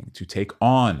working, to take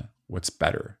on what's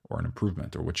better or an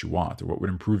improvement or what you want or what would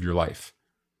improve your life.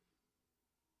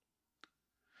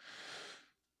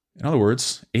 In other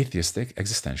words, atheistic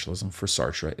existentialism for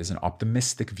Sartre is an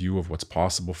optimistic view of what's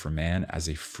possible for man as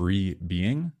a free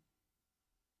being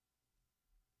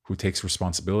who takes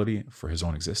responsibility for his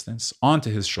own existence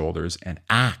onto his shoulders and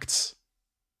acts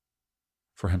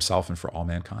for himself and for all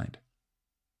mankind.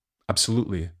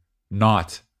 Absolutely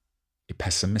not a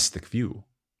pessimistic view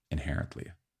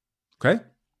inherently. Okay?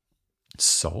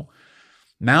 So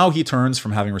now he turns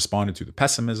from having responded to the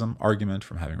pessimism argument,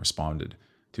 from having responded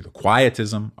to the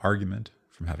quietism argument,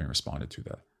 from having responded to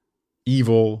the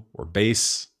evil or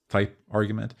base type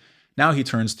argument. Now he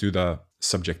turns to the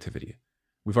subjectivity.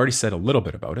 We've already said a little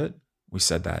bit about it. We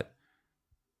said that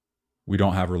we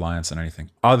don't have reliance on anything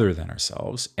other than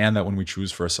ourselves, and that when we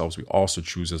choose for ourselves, we also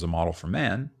choose as a model for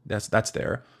man. That's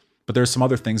there. But there's some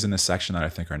other things in this section that I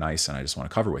think are nice, and I just want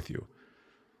to cover with you.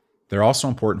 They're also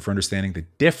important for understanding the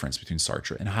difference between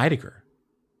Sartre and Heidegger.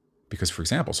 Because, for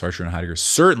example, Sartre and Heidegger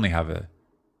certainly have a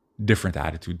different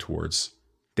attitude towards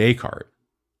Descartes.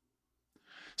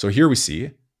 So here we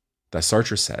see that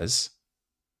Sartre says,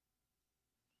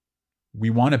 we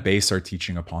want to base our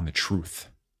teaching upon the truth.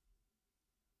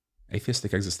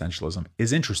 Atheistic existentialism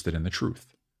is interested in the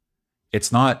truth.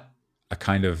 It's not a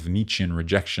kind of Nietzschean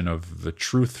rejection of the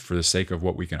truth for the sake of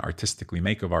what we can artistically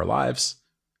make of our lives.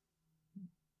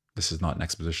 This is not an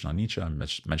exposition on Nietzsche. I'm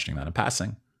mentioning that in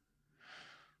passing.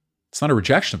 It's not a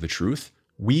rejection of the truth.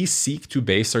 We seek to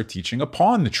base our teaching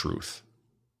upon the truth.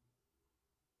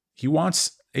 He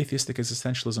wants atheistic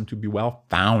existentialism to be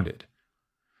well-founded.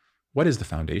 What is the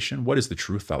foundation? What is the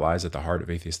truth that lies at the heart of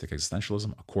atheistic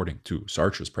existentialism according to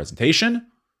Sartre's presentation?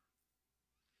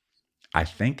 I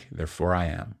think, therefore I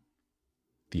am.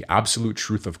 The absolute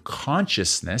truth of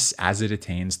consciousness as it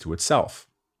attains to itself.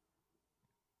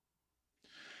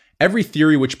 Every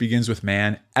theory which begins with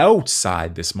man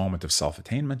outside this moment of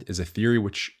self-attainment is a theory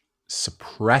which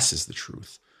suppresses the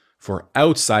truth. For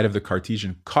outside of the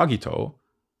Cartesian cogito,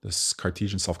 this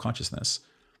Cartesian self-consciousness,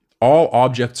 all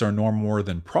objects are no more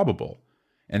than probable,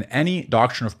 and any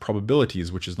doctrine of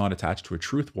probabilities which is not attached to a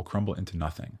truth will crumble into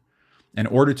nothing. In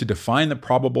order to define the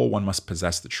probable, one must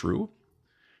possess the true.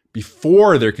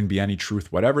 Before there can be any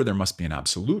truth whatever, there must be an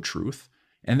absolute truth,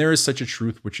 and there is such a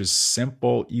truth which is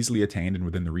simple, easily attained, and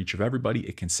within the reach of everybody.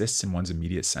 It consists in one's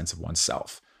immediate sense of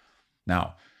oneself.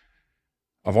 Now,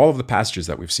 of all of the passages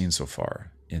that we've seen so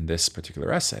far in this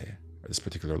particular essay, or this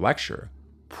particular lecture,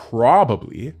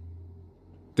 probably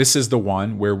this is the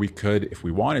one where we could, if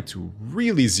we wanted to,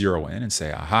 really zero in and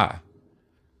say, aha,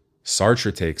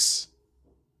 Sartre takes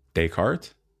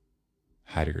Descartes,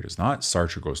 Heidegger does not.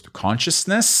 Sartre goes to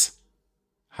consciousness,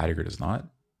 Heidegger does not.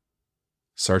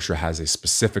 Sartre has a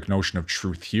specific notion of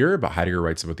truth here, but Heidegger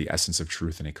writes about the essence of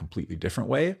truth in a completely different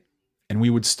way. And we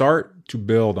would start to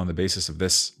build on the basis of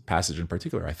this passage in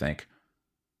particular, I think,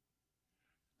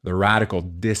 the radical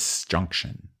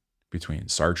disjunction between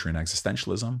Sartrean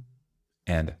existentialism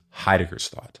and Heidegger's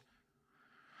thought.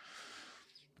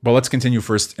 But let's continue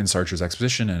first in Sartre's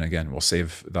exposition, and again, we'll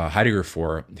save the Heidegger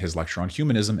for his lecture on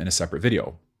humanism in a separate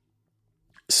video.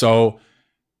 So,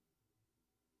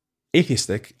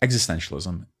 atheistic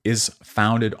existentialism is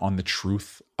founded on the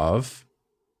truth of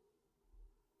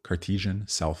Cartesian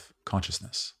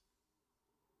self-consciousness.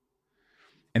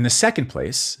 In the second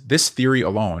place, this theory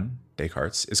alone,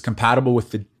 Descartes', is compatible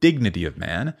with the dignity of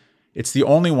man. It's the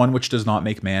only one which does not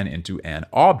make man into an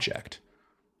object.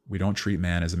 We don't treat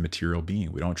man as a material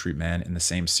being. We don't treat man in the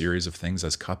same series of things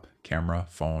as cup, camera,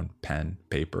 phone, pen,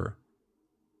 paper,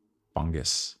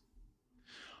 fungus.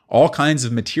 All kinds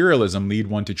of materialism lead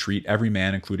one to treat every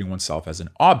man, including oneself, as an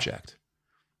object.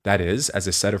 That is, as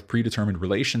a set of predetermined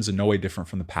relations in no way different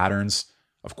from the patterns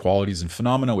of qualities and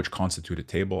phenomena which constitute a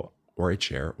table or a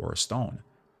chair or a stone.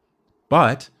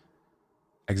 But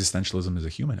existentialism is a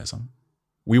humanism.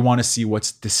 We want to see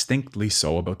what's distinctly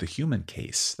so about the human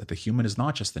case, that the human is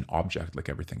not just an object like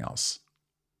everything else.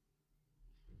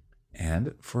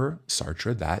 And for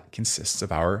Sartre, that consists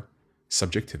of our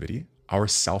subjectivity, our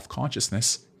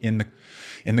self-consciousness in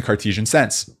the Cartesian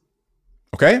sense.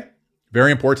 Okay?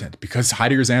 Very important, because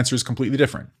Heidegger's answer is completely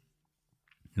different.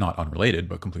 Not unrelated,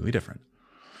 but completely different.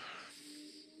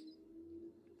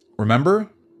 Remember,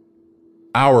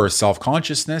 our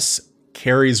self-consciousness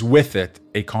carries with it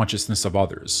a consciousness of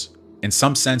others. In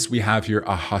some sense, we have here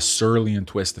a Husserlian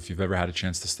twist, if you've ever had a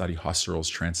chance to study Husserl's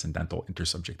transcendental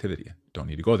intersubjectivity. Don't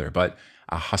need to go there, but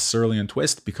a Husserlian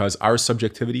twist, because our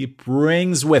subjectivity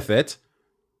brings with it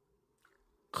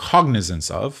cognizance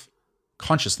of,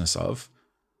 consciousness of,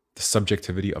 the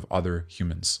subjectivity of other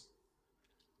humans.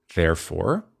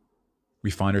 Therefore,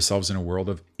 we find ourselves in a world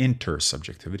of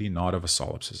intersubjectivity, not of a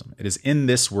solipsism. It is in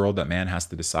this world that man has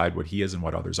to decide what he is and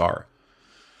what others are.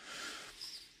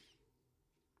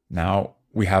 Now,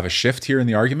 we have a shift here in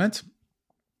the argument.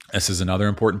 This is another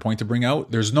important point to bring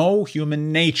out. There's no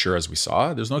human nature, as we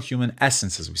saw. There's no human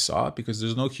essence, as we saw, because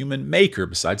there's no human maker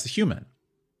besides the human.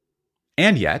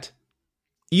 And yet,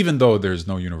 even though there's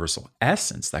no universal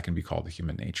essence that can be called the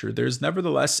human nature, there's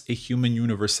nevertheless a human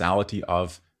universality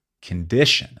of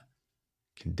condition.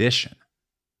 Condition.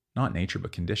 Not nature,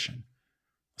 but condition.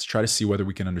 Let's try to see whether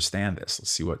we can understand this.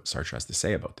 Let's see what Sartre has to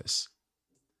say about this.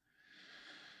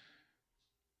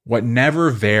 What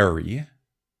never vary,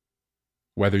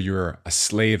 whether you're a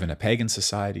slave in a pagan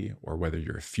society, or whether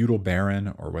you're a feudal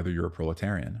baron, or whether you're a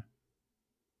proletarian,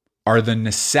 are the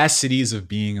necessities of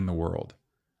being in the world,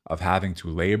 of having to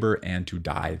labor and to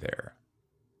die there.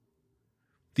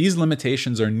 These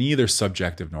limitations are neither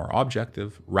subjective nor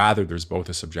objective. Rather, there's both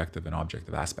a subjective and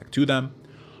objective aspect to them.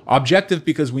 Objective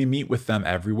because we meet with them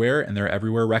everywhere and they're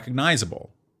everywhere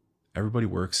recognizable. Everybody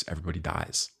works, everybody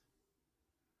dies.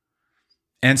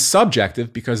 And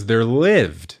subjective because they're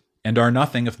lived and are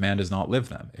nothing if man does not live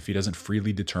them, if he doesn't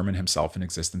freely determine himself in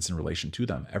existence in relation to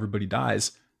them. Everybody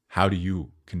dies. How do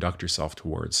you conduct yourself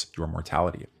towards your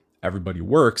mortality? Everybody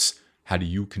works. How do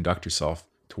you conduct yourself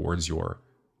towards your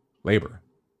labor,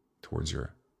 towards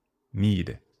your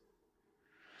need?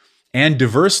 And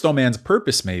diverse though man's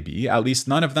purpose may be, at least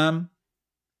none of them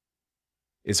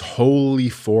is wholly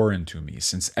foreign to me,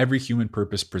 since every human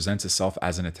purpose presents itself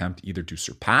as an attempt either to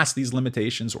surpass these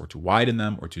limitations or to widen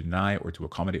them or to deny or to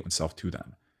accommodate oneself to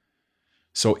them.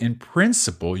 So in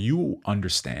principle, you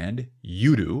understand,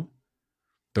 you do,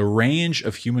 the range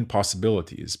of human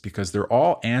possibilities because they're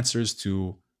all answers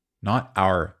to not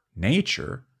our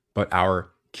nature, but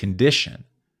our condition,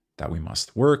 that we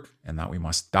must work and that we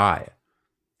must die.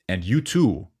 And you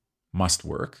too must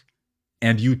work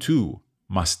and you too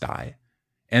must die.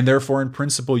 And therefore, in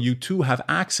principle, you too have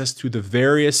access to the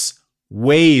various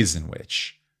ways in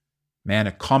which man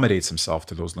accommodates himself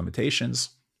to those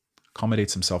limitations,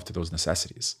 accommodates himself to those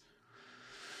necessities.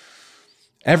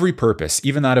 Every purpose,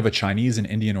 even that of a Chinese, an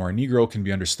Indian, or a Negro, can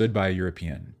be understood by a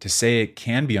European. To say it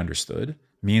can be understood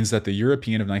means that the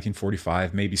European of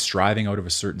 1945 may be striving out of a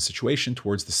certain situation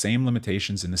towards the same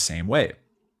limitations in the same way.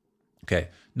 Okay,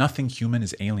 nothing human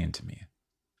is alien to me.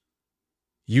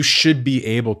 You should be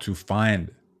able to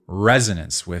find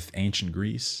resonance with ancient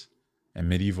Greece and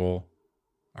medieval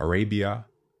Arabia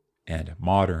and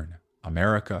modern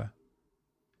America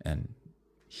and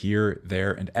here,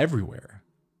 there, and everywhere.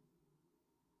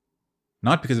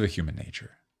 Not because of a human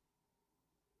nature,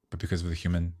 but because of the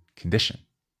human condition.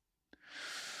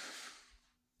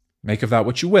 Make of that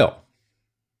what you will.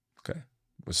 Okay,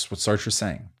 that's what Sartre is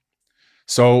saying.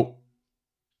 So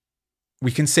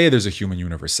we can say there's a human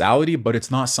universality, but it's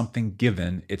not something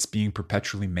given. It's being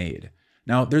perpetually made.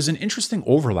 Now, there's an interesting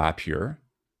overlap here.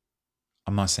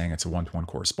 I'm not saying it's a one-to-one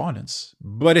correspondence,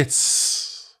 but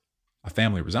it's a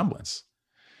family resemblance.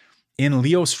 In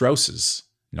Leo Strauss's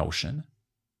notion,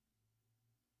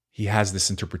 he has this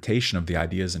interpretation of the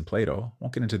ideas in Plato. I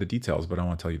won't get into the details, but I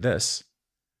want to tell you this,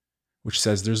 which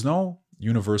says there's no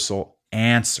universal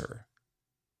answer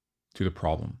to the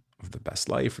problem of the best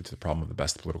life, or to the problem of the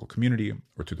best political community,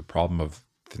 or to the problem of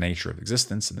the nature of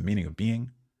existence and the meaning of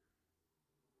being.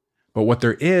 But what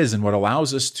there is, and what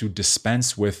allows us to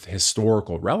dispense with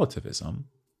historical relativism,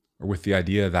 or with the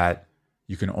idea that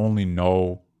you can only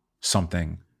know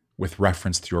something with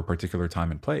reference to your particular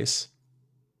time and place,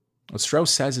 what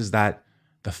Strauss says is that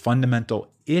the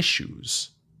fundamental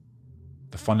issues,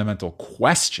 the fundamental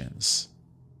questions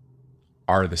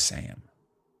are the same.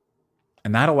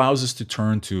 And that allows us to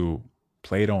turn to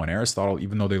Plato and Aristotle,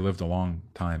 even though they lived a long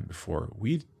time before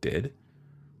we did.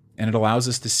 And it allows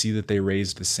us to see that they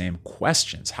raised the same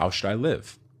questions. How should I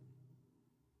live?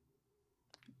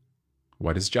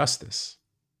 What is justice?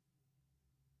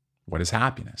 What is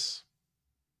happiness?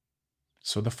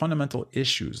 So the fundamental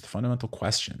issues, the fundamental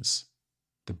questions,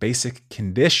 the basic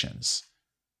conditions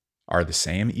are the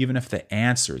same, even if the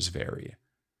answers vary.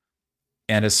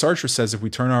 And as Sartre says, if we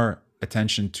turn our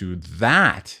attention to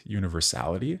that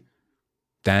universality,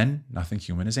 then nothing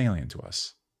human is alien to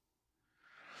us.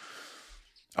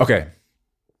 Okay.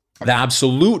 The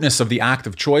absoluteness of the act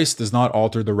of choice does not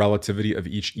alter the relativity of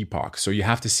each epoch. So you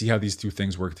have to see how these two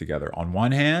things work together. On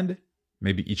one hand,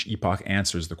 maybe each epoch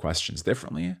answers the questions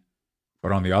differently.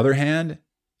 But on the other hand,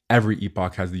 every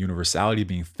epoch has the universality of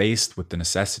being faced with the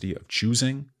necessity of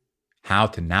choosing how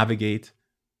to navigate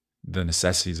the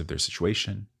necessities of their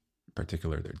situation, in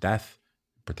particular their death,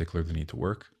 in particular the need to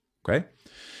work. Okay?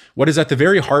 What is at the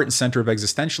very heart and center of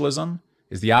existentialism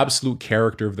is the absolute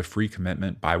character of the free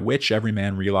commitment by which every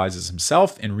man realizes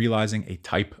himself in realizing a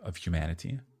type of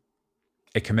humanity.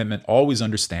 A commitment always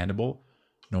understandable,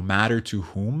 no matter to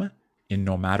whom, in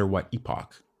no matter what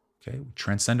epoch. Okay, we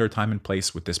transcend our time and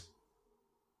place with this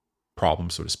problem,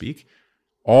 so to speak.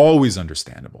 Always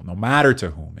understandable, no matter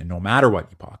to whom, and no matter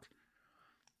what epoch.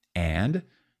 And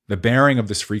the bearing of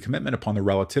this free commitment upon the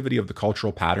relativity of the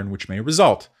cultural pattern which may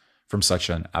result from such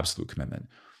an absolute commitment.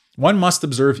 One must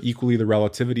observe equally the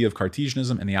relativity of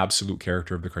Cartesianism and the absolute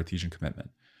character of the Cartesian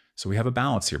commitment. So we have a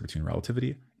balance here between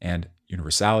relativity and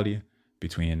universality,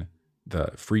 between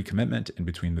the free commitment and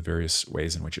between the various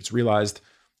ways in which it's realized.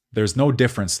 There's no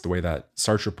difference, the way that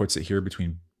Sartre puts it here,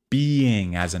 between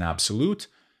being as an absolute,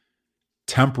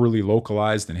 temporally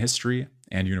localized in history,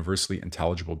 and universally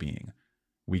intelligible being.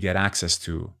 We get access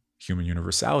to human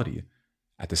universality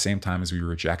at the same time as we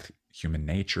reject human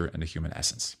nature and the human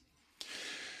essence.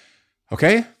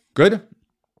 Okay, good.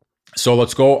 So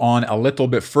let's go on a little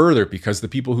bit further, because the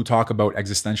people who talk about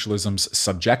existentialism's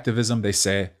subjectivism, they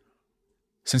say,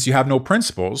 since you have no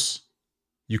principles,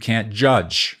 you can't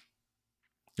judge.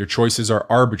 Your choices are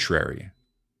arbitrary.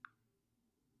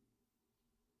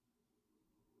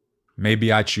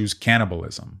 Maybe I choose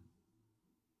cannibalism.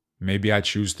 Maybe I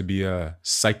choose to be a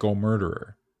psycho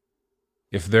murderer.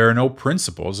 If there are no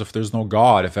principles, if there's no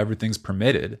God, if everything's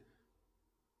permitted,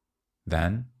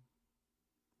 then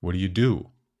what do you do?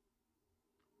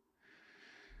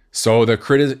 So the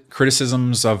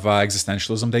criticisms of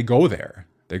existentialism, they go there.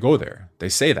 They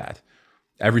say that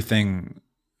everything's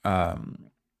on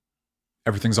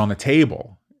the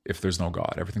table if there's no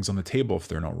God. Everything's on the table if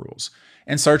there are no rules.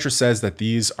 And Sartre says that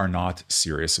these are not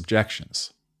serious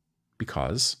objections.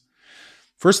 Because,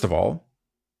 first of all,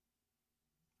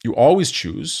 you always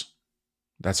choose.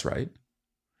 That's right.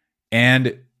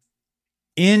 And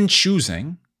in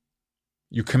choosing,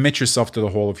 you commit yourself to the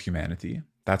whole of humanity.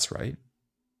 That's right.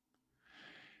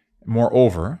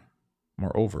 Moreover,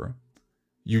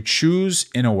 you choose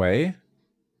in a way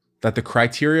that the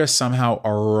criteria somehow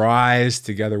arise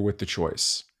together with the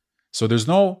choice. So there's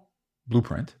no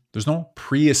blueprint. There's no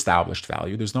pre-established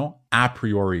value. There's no a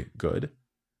priori good.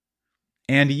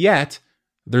 And yet,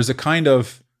 there's a kind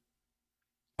of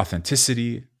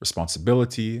authenticity,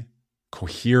 responsibility,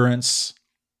 coherence,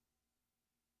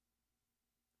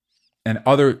 and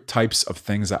other types of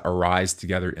things that arise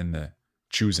together in the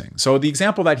choosing. So the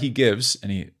example that he gives,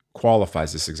 and he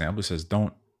qualifies this example, he says,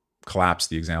 don't collapse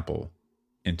the example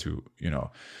into, he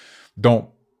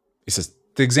says,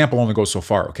 the example only goes so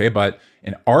far, okay? But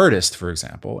an artist, for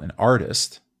example,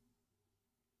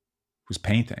 who's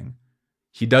painting,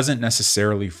 he doesn't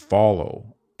necessarily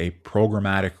follow a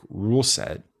programmatic rule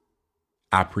set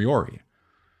a priori.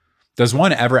 Does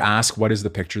one ever ask what is the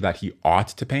picture that he ought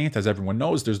to paint? As everyone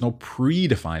knows, there's no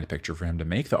predefined picture for him to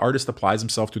make. The artist applies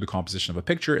himself to the composition of a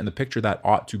picture, and the picture that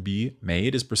ought to be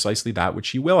made is precisely that which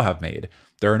he will have made.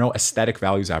 There are no aesthetic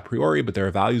values a priori, but there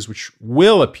are values which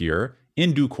will appear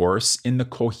in due course in the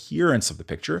coherence of the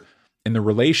picture, in the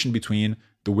relation between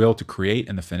the will to create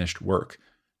and the finished work.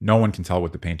 No one can tell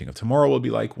what the painting of tomorrow will be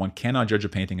like. One cannot judge a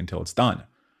painting until it's done.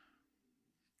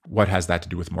 What has that to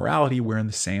do with morality? We're in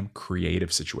the same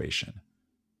creative situation.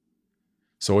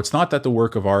 So it's not that the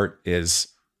work of art is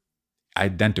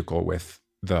identical with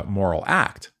the moral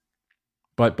act,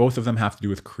 but both of them have to do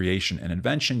with creation and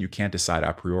invention. You can't decide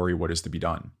a priori what is to be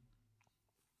done.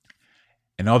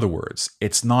 In other words,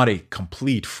 it's not a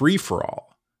complete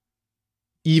free-for-all,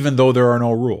 even though there are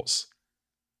no rules.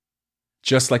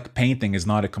 Just like painting is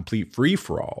not a complete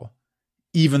free-for-all,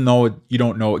 even though you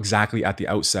don't know exactly at the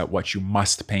outset what you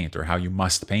must paint or how you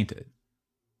must paint it.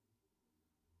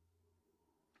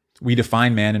 We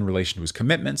define man in relation to his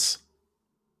commitments,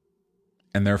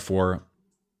 and therefore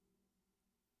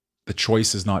the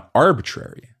choice is not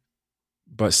arbitrary,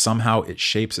 but somehow it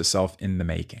shapes itself in the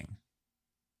making.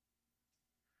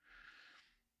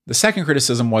 The second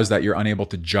criticism was that you're unable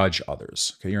to judge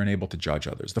others. Okay, you're unable to judge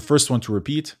others. The first one, to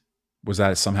repeat, was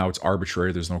that somehow it's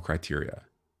arbitrary, there's no criteria.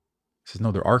 He says,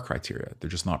 no, there are criteria. They're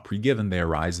just not pre-given. They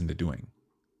arise in the doing,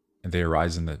 and they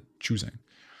arise in the choosing.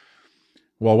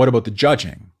 Well, what about the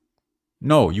judging?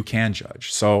 No, you can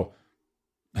judge. So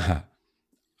I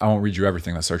won't read you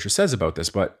everything that Sartre says about this,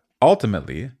 but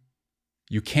ultimately,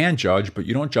 you can judge, but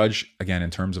you don't judge, again, in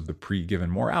terms of the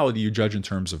pre-given morality. You judge in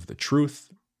terms of the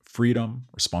truth, freedom,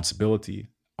 responsibility,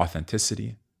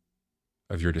 authenticity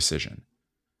of your decision.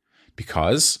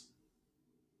 Because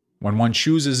when one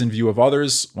chooses in view of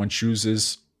others, one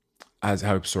chooses,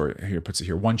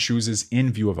 one chooses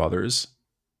in view of others,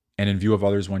 and in view of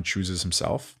others, one chooses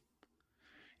himself.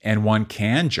 And one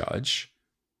can judge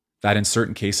that in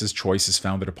certain cases, choice is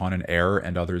founded upon an error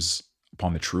and others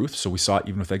upon the truth. So we saw it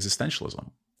even with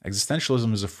existentialism.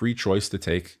 Existentialism is a free choice to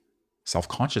take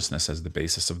self-consciousness as the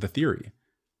basis of the theory.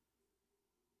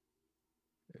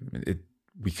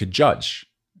 we could judge.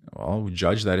 Well, we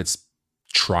judge that it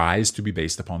tries to be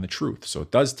based upon the truth. So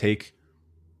it does take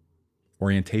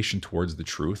orientation towards the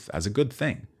truth as a good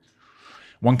thing.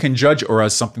 One can judge, or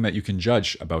as something that you can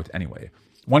judge about anyway.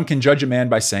 One can judge a man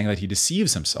by saying that he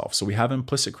deceives himself. So we have an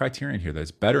implicit criterion here that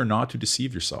it's better not to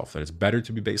deceive yourself, that it's better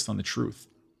to be based on the truth.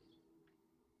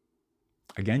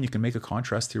 Again, you can make a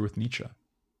contrast here with Nietzsche.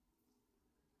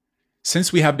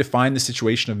 Since we have defined the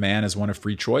situation of man as one of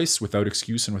free choice, without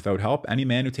excuse and without help, any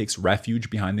man who takes refuge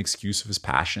behind the excuse of his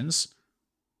passions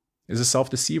is a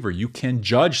self-deceiver. You can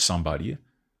judge somebody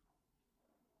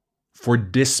for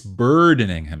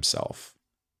disburdening himself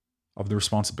of the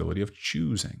responsibility of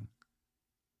choosing.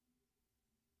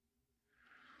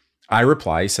 I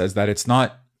reply, he says that it's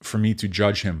not for me to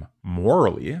judge him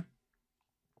morally,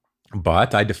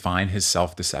 but I define his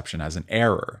self-deception as an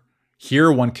error.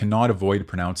 Here, one cannot avoid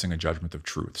pronouncing a judgment of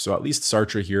truth. So at least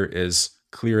Sartre here is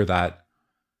clear that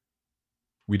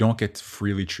we don't get to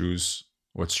freely choose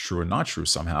what's true and not true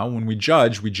somehow. When we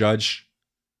judge,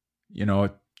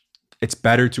 it's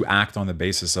better to act on the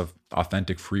basis of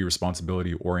authentic, free,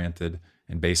 responsibility-oriented,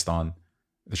 and based on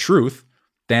the truth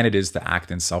than it is to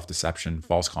act in self-deception,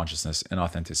 false consciousness,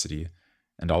 inauthenticity,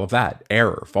 and all of that.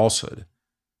 Error, falsehood.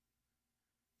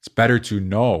 It's better to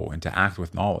know and to act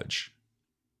with knowledge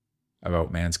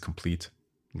about man's complete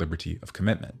liberty of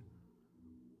commitment.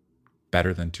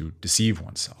 Better than to deceive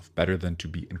oneself. Better than to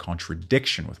be in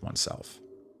contradiction with oneself.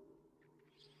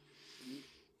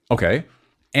 Okay,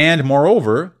 and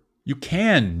moreover, you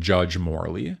can judge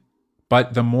morally,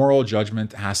 but the moral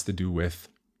judgment has to do with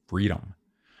freedom.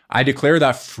 I declare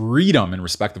that freedom in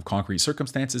respect of concrete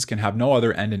circumstances can have no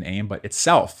other end and aim but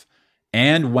itself.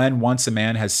 And when once a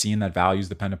man has seen that values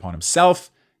depend upon himself,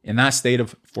 in that state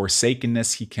of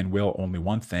forsakenness, he can will only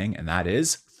one thing, and that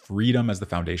is freedom as the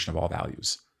foundation of all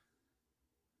values.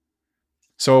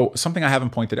 So something I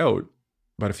haven't pointed out,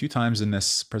 but a few times in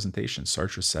this presentation,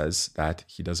 Sartre says that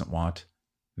he doesn't want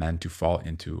men to fall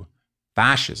into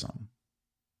fascism.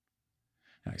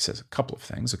 Now, he says a couple of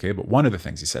things, okay, but one of the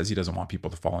things he says, he doesn't want people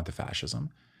to fall into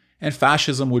fascism. And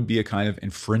fascism would be a kind of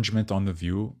infringement on the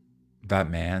view that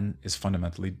man is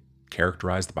fundamentally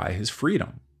characterized by his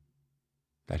freedom,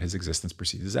 that his existence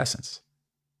precedes his essence.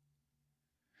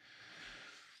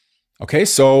 Okay,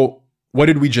 so what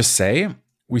did we just say?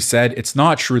 We said it's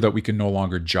not true that we can no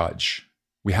longer judge.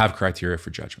 We have criteria for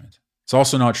judgment. It's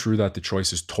also not true that the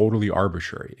choice is totally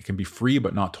arbitrary. It can be free,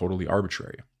 but not totally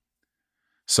arbitrary.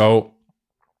 So,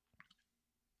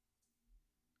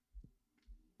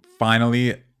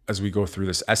 finally, as we go through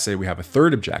this essay, we have a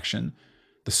third objection.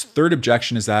 This third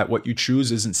objection is that what you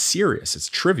choose isn't serious, it's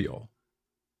trivial.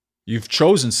 You've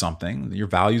chosen something, your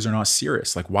values are not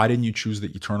serious. Like, why didn't you choose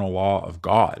the eternal law of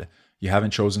God? You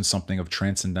haven't chosen something of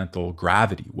transcendental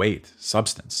gravity, weight,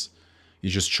 substance. You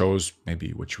just chose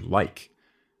maybe what you like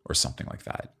or something like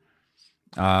that.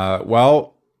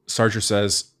 Well, Sartre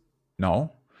says,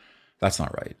 no, that's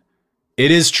not right. It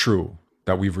is true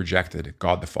that we've rejected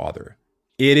God the Father.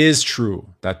 It is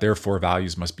true that therefore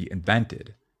values must be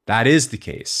invented. That is the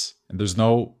case. And there's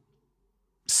no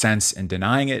sense in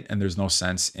denying it, and there's no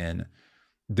sense in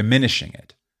diminishing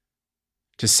it.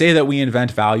 To say that we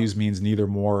invent values means neither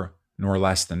more nor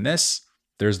less than this.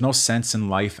 There's no sense in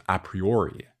life a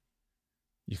priori.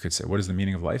 You could say, what is the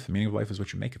meaning of life? The meaning of life is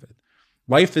what you make of it.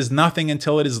 Life is nothing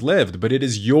until it is lived, but it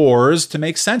is yours to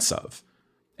make sense of.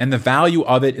 And the value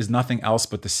of it is nothing else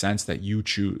but the sense that you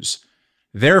choose.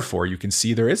 Therefore, you can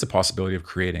see there is a possibility of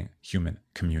creating human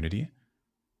community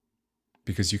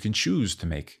because you can choose to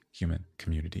make human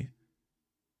community.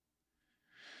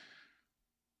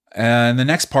 And the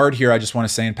next part here, I just want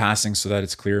to say in passing so that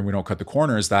it's clear and we don't cut the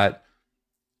corner, is that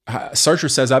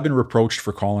Sartre says, I've been reproached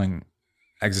for calling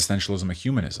existentialism a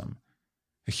humanism.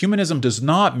 A humanism does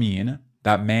not mean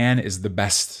that man is the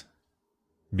best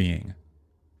being,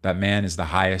 that man is the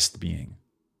highest being,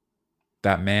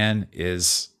 that man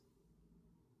is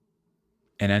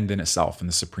an end in itself and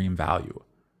the supreme value.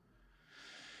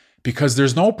 Because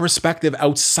there's no perspective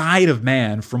outside of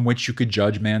man from which you could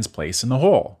judge man's place in the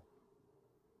whole.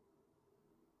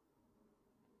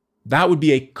 That would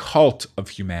be a cult of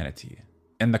humanity.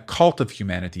 And the cult of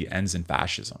humanity ends in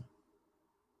fascism.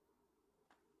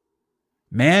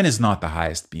 Man is not the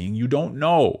highest being. You don't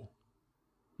know.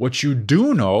 What you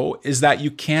do know is that you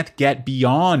can't get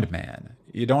beyond man.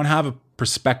 You don't have a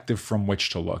perspective from which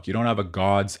to look. You don't have a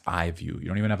God's eye view. You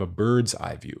don't even have a bird's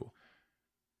eye view.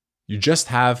 You just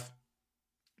have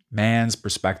man's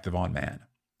perspective on man.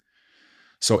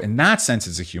 So in that sense,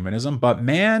 it's a humanism. But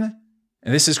man,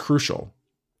 and this is crucial,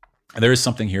 there is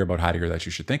something here about Heidegger that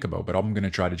you should think about, but I'm going to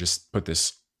try to just put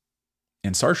this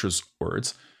in Sartre's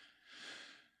words.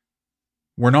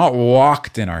 we're not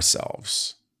locked in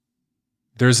ourselves.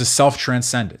 There's a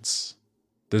self-transcendence.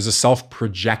 There's a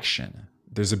self-projection.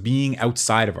 There's a being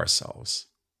outside of ourselves.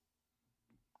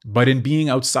 But in being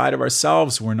outside of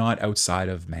ourselves, we're not outside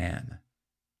of man.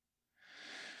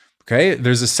 Okay,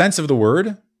 there's a sense of the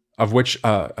word, of which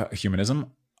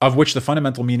humanism, of which the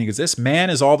fundamental meaning is this: man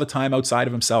is all the time outside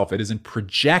of himself. It is in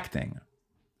projecting,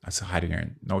 that's a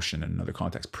Heideggerian notion in another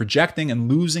context, projecting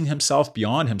and losing himself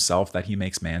beyond himself that he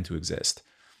makes man to exist.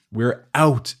 We're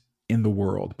out in the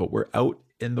world, but we're out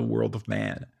in the world of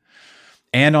man.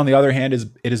 And on the other hand,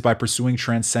 it is by pursuing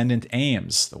transcendent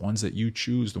aims, the ones that you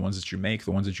choose, the ones that you make,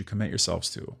 the ones that you commit yourselves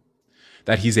to,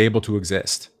 that he's able to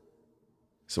exist.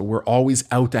 So we're always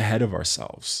out ahead of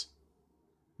ourselves.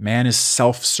 Man is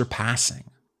self-surpassing.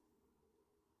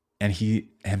 And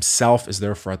he himself is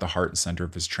therefore at the heart and center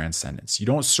of his transcendence. You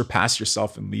don't surpass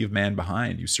yourself and leave man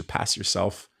behind. You surpass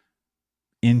yourself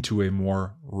into a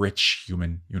more rich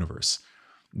human universe.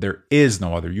 There is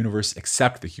no other universe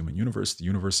except the human universe, the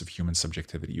universe of human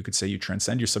subjectivity. You could say you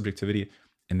transcend your subjectivity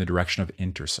in the direction of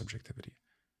intersubjectivity,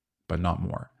 but not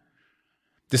more.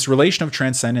 This relation of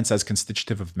transcendence as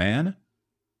constitutive of man,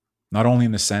 not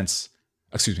in the sense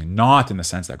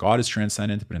that God is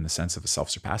transcendent, but in the sense of a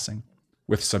self-surpassing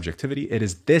with subjectivity, it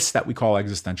is this that we call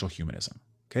existential humanism.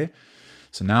 Okay?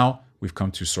 So now we've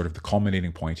come to sort of the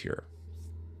culminating point here.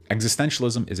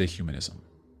 Existentialism is a humanism.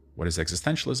 What is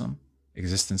existentialism?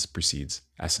 Existence precedes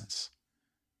essence.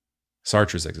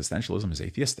 Sartre's existentialism is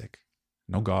atheistic.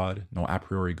 No God, no a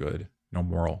priori good, no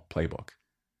moral playbook.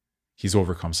 He's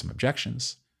overcome some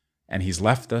objections, and he's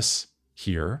left us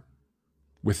here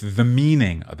with the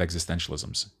meaning of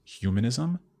existentialism's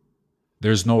humanism.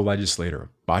 There's no legislator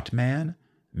but man.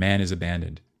 Man is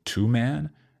abandoned to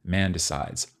man. Man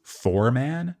decides for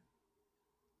man.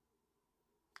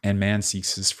 And man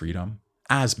seeks his freedom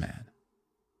as man.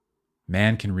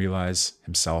 Man can realize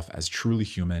himself as truly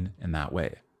human in that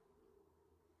way.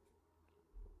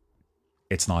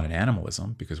 It's not an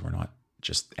animalism because we're not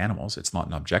just animals. It's not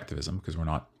an objectivism because we're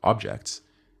not objects.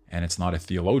 And it's not a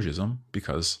theologism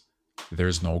because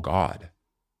there's no God.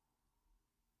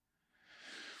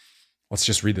 Let's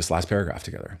just read this last paragraph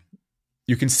together.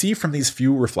 You can see from these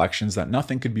few reflections that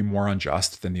nothing could be more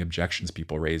unjust than the objections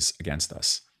people raise against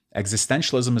us.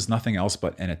 Existentialism is nothing else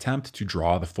but an attempt to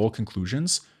draw the full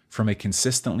conclusions from a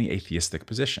consistently atheistic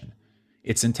position.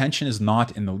 Its intention is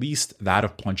not in the least that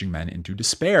of plunging men into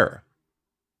despair.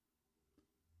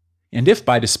 And if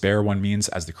by despair one means,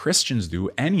 as the Christians do,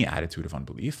 any attitude of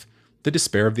unbelief, the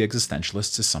despair of the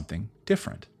existentialists is something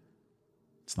different.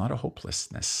 It's not a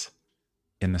hopelessness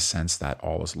in the sense that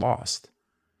all is lost.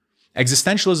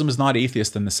 Existentialism is not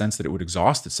atheist in the sense that it would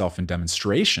exhaust itself in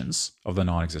demonstrations of the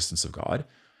non-existence of God.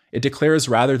 It declares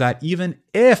rather that even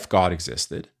if God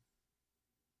existed,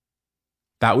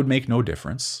 that would make no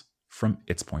difference from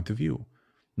its point of view.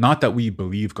 Not that we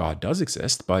believe God does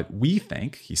exist, but we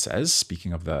think, he says,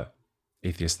 speaking of the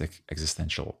atheistic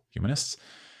existential humanists,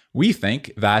 we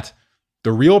think that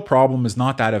the real problem is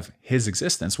not that of his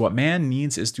existence. What man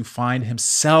needs is to find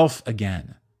himself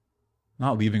again,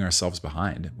 not leaving ourselves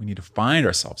behind. We need to find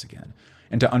ourselves again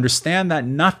and to understand that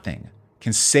nothing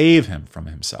can save him from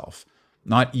himself,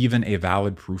 not even a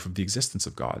valid proof of the existence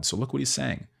of God. So look what he's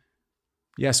saying.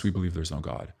 Yes, we believe there's no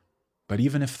God. But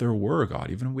even if there were a God,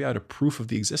 even if we had a proof of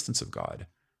the existence of God,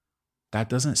 that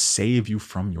doesn't save you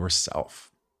from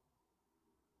yourself.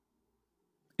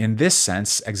 In this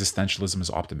sense, existentialism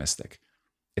is optimistic.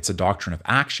 It's a doctrine of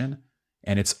action,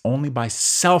 and it's only by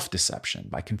self-deception,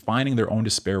 by confining their own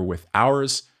despair with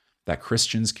ours, that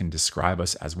Christians can describe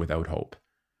us as without hope.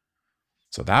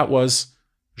 So that was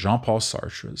Jean-Paul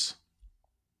Sartre's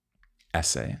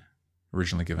essay,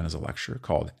 originally given as a lecture,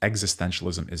 called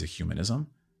Existentialism is a Humanism,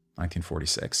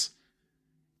 1946.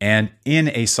 And in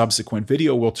a subsequent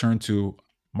video, we'll turn to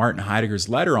Martin Heidegger's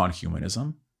letter on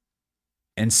humanism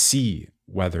and see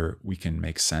whether we can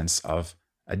make sense of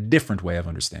a different way of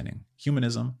understanding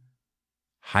humanism,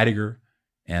 Heidegger,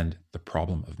 and the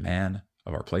problem of man,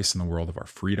 of our place in the world, of our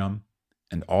freedom,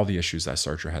 and all the issues that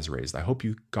Sartre has raised. I hope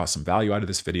you got some value out of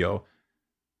this video.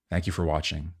 Thank you for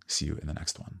watching. See you in the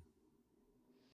next one.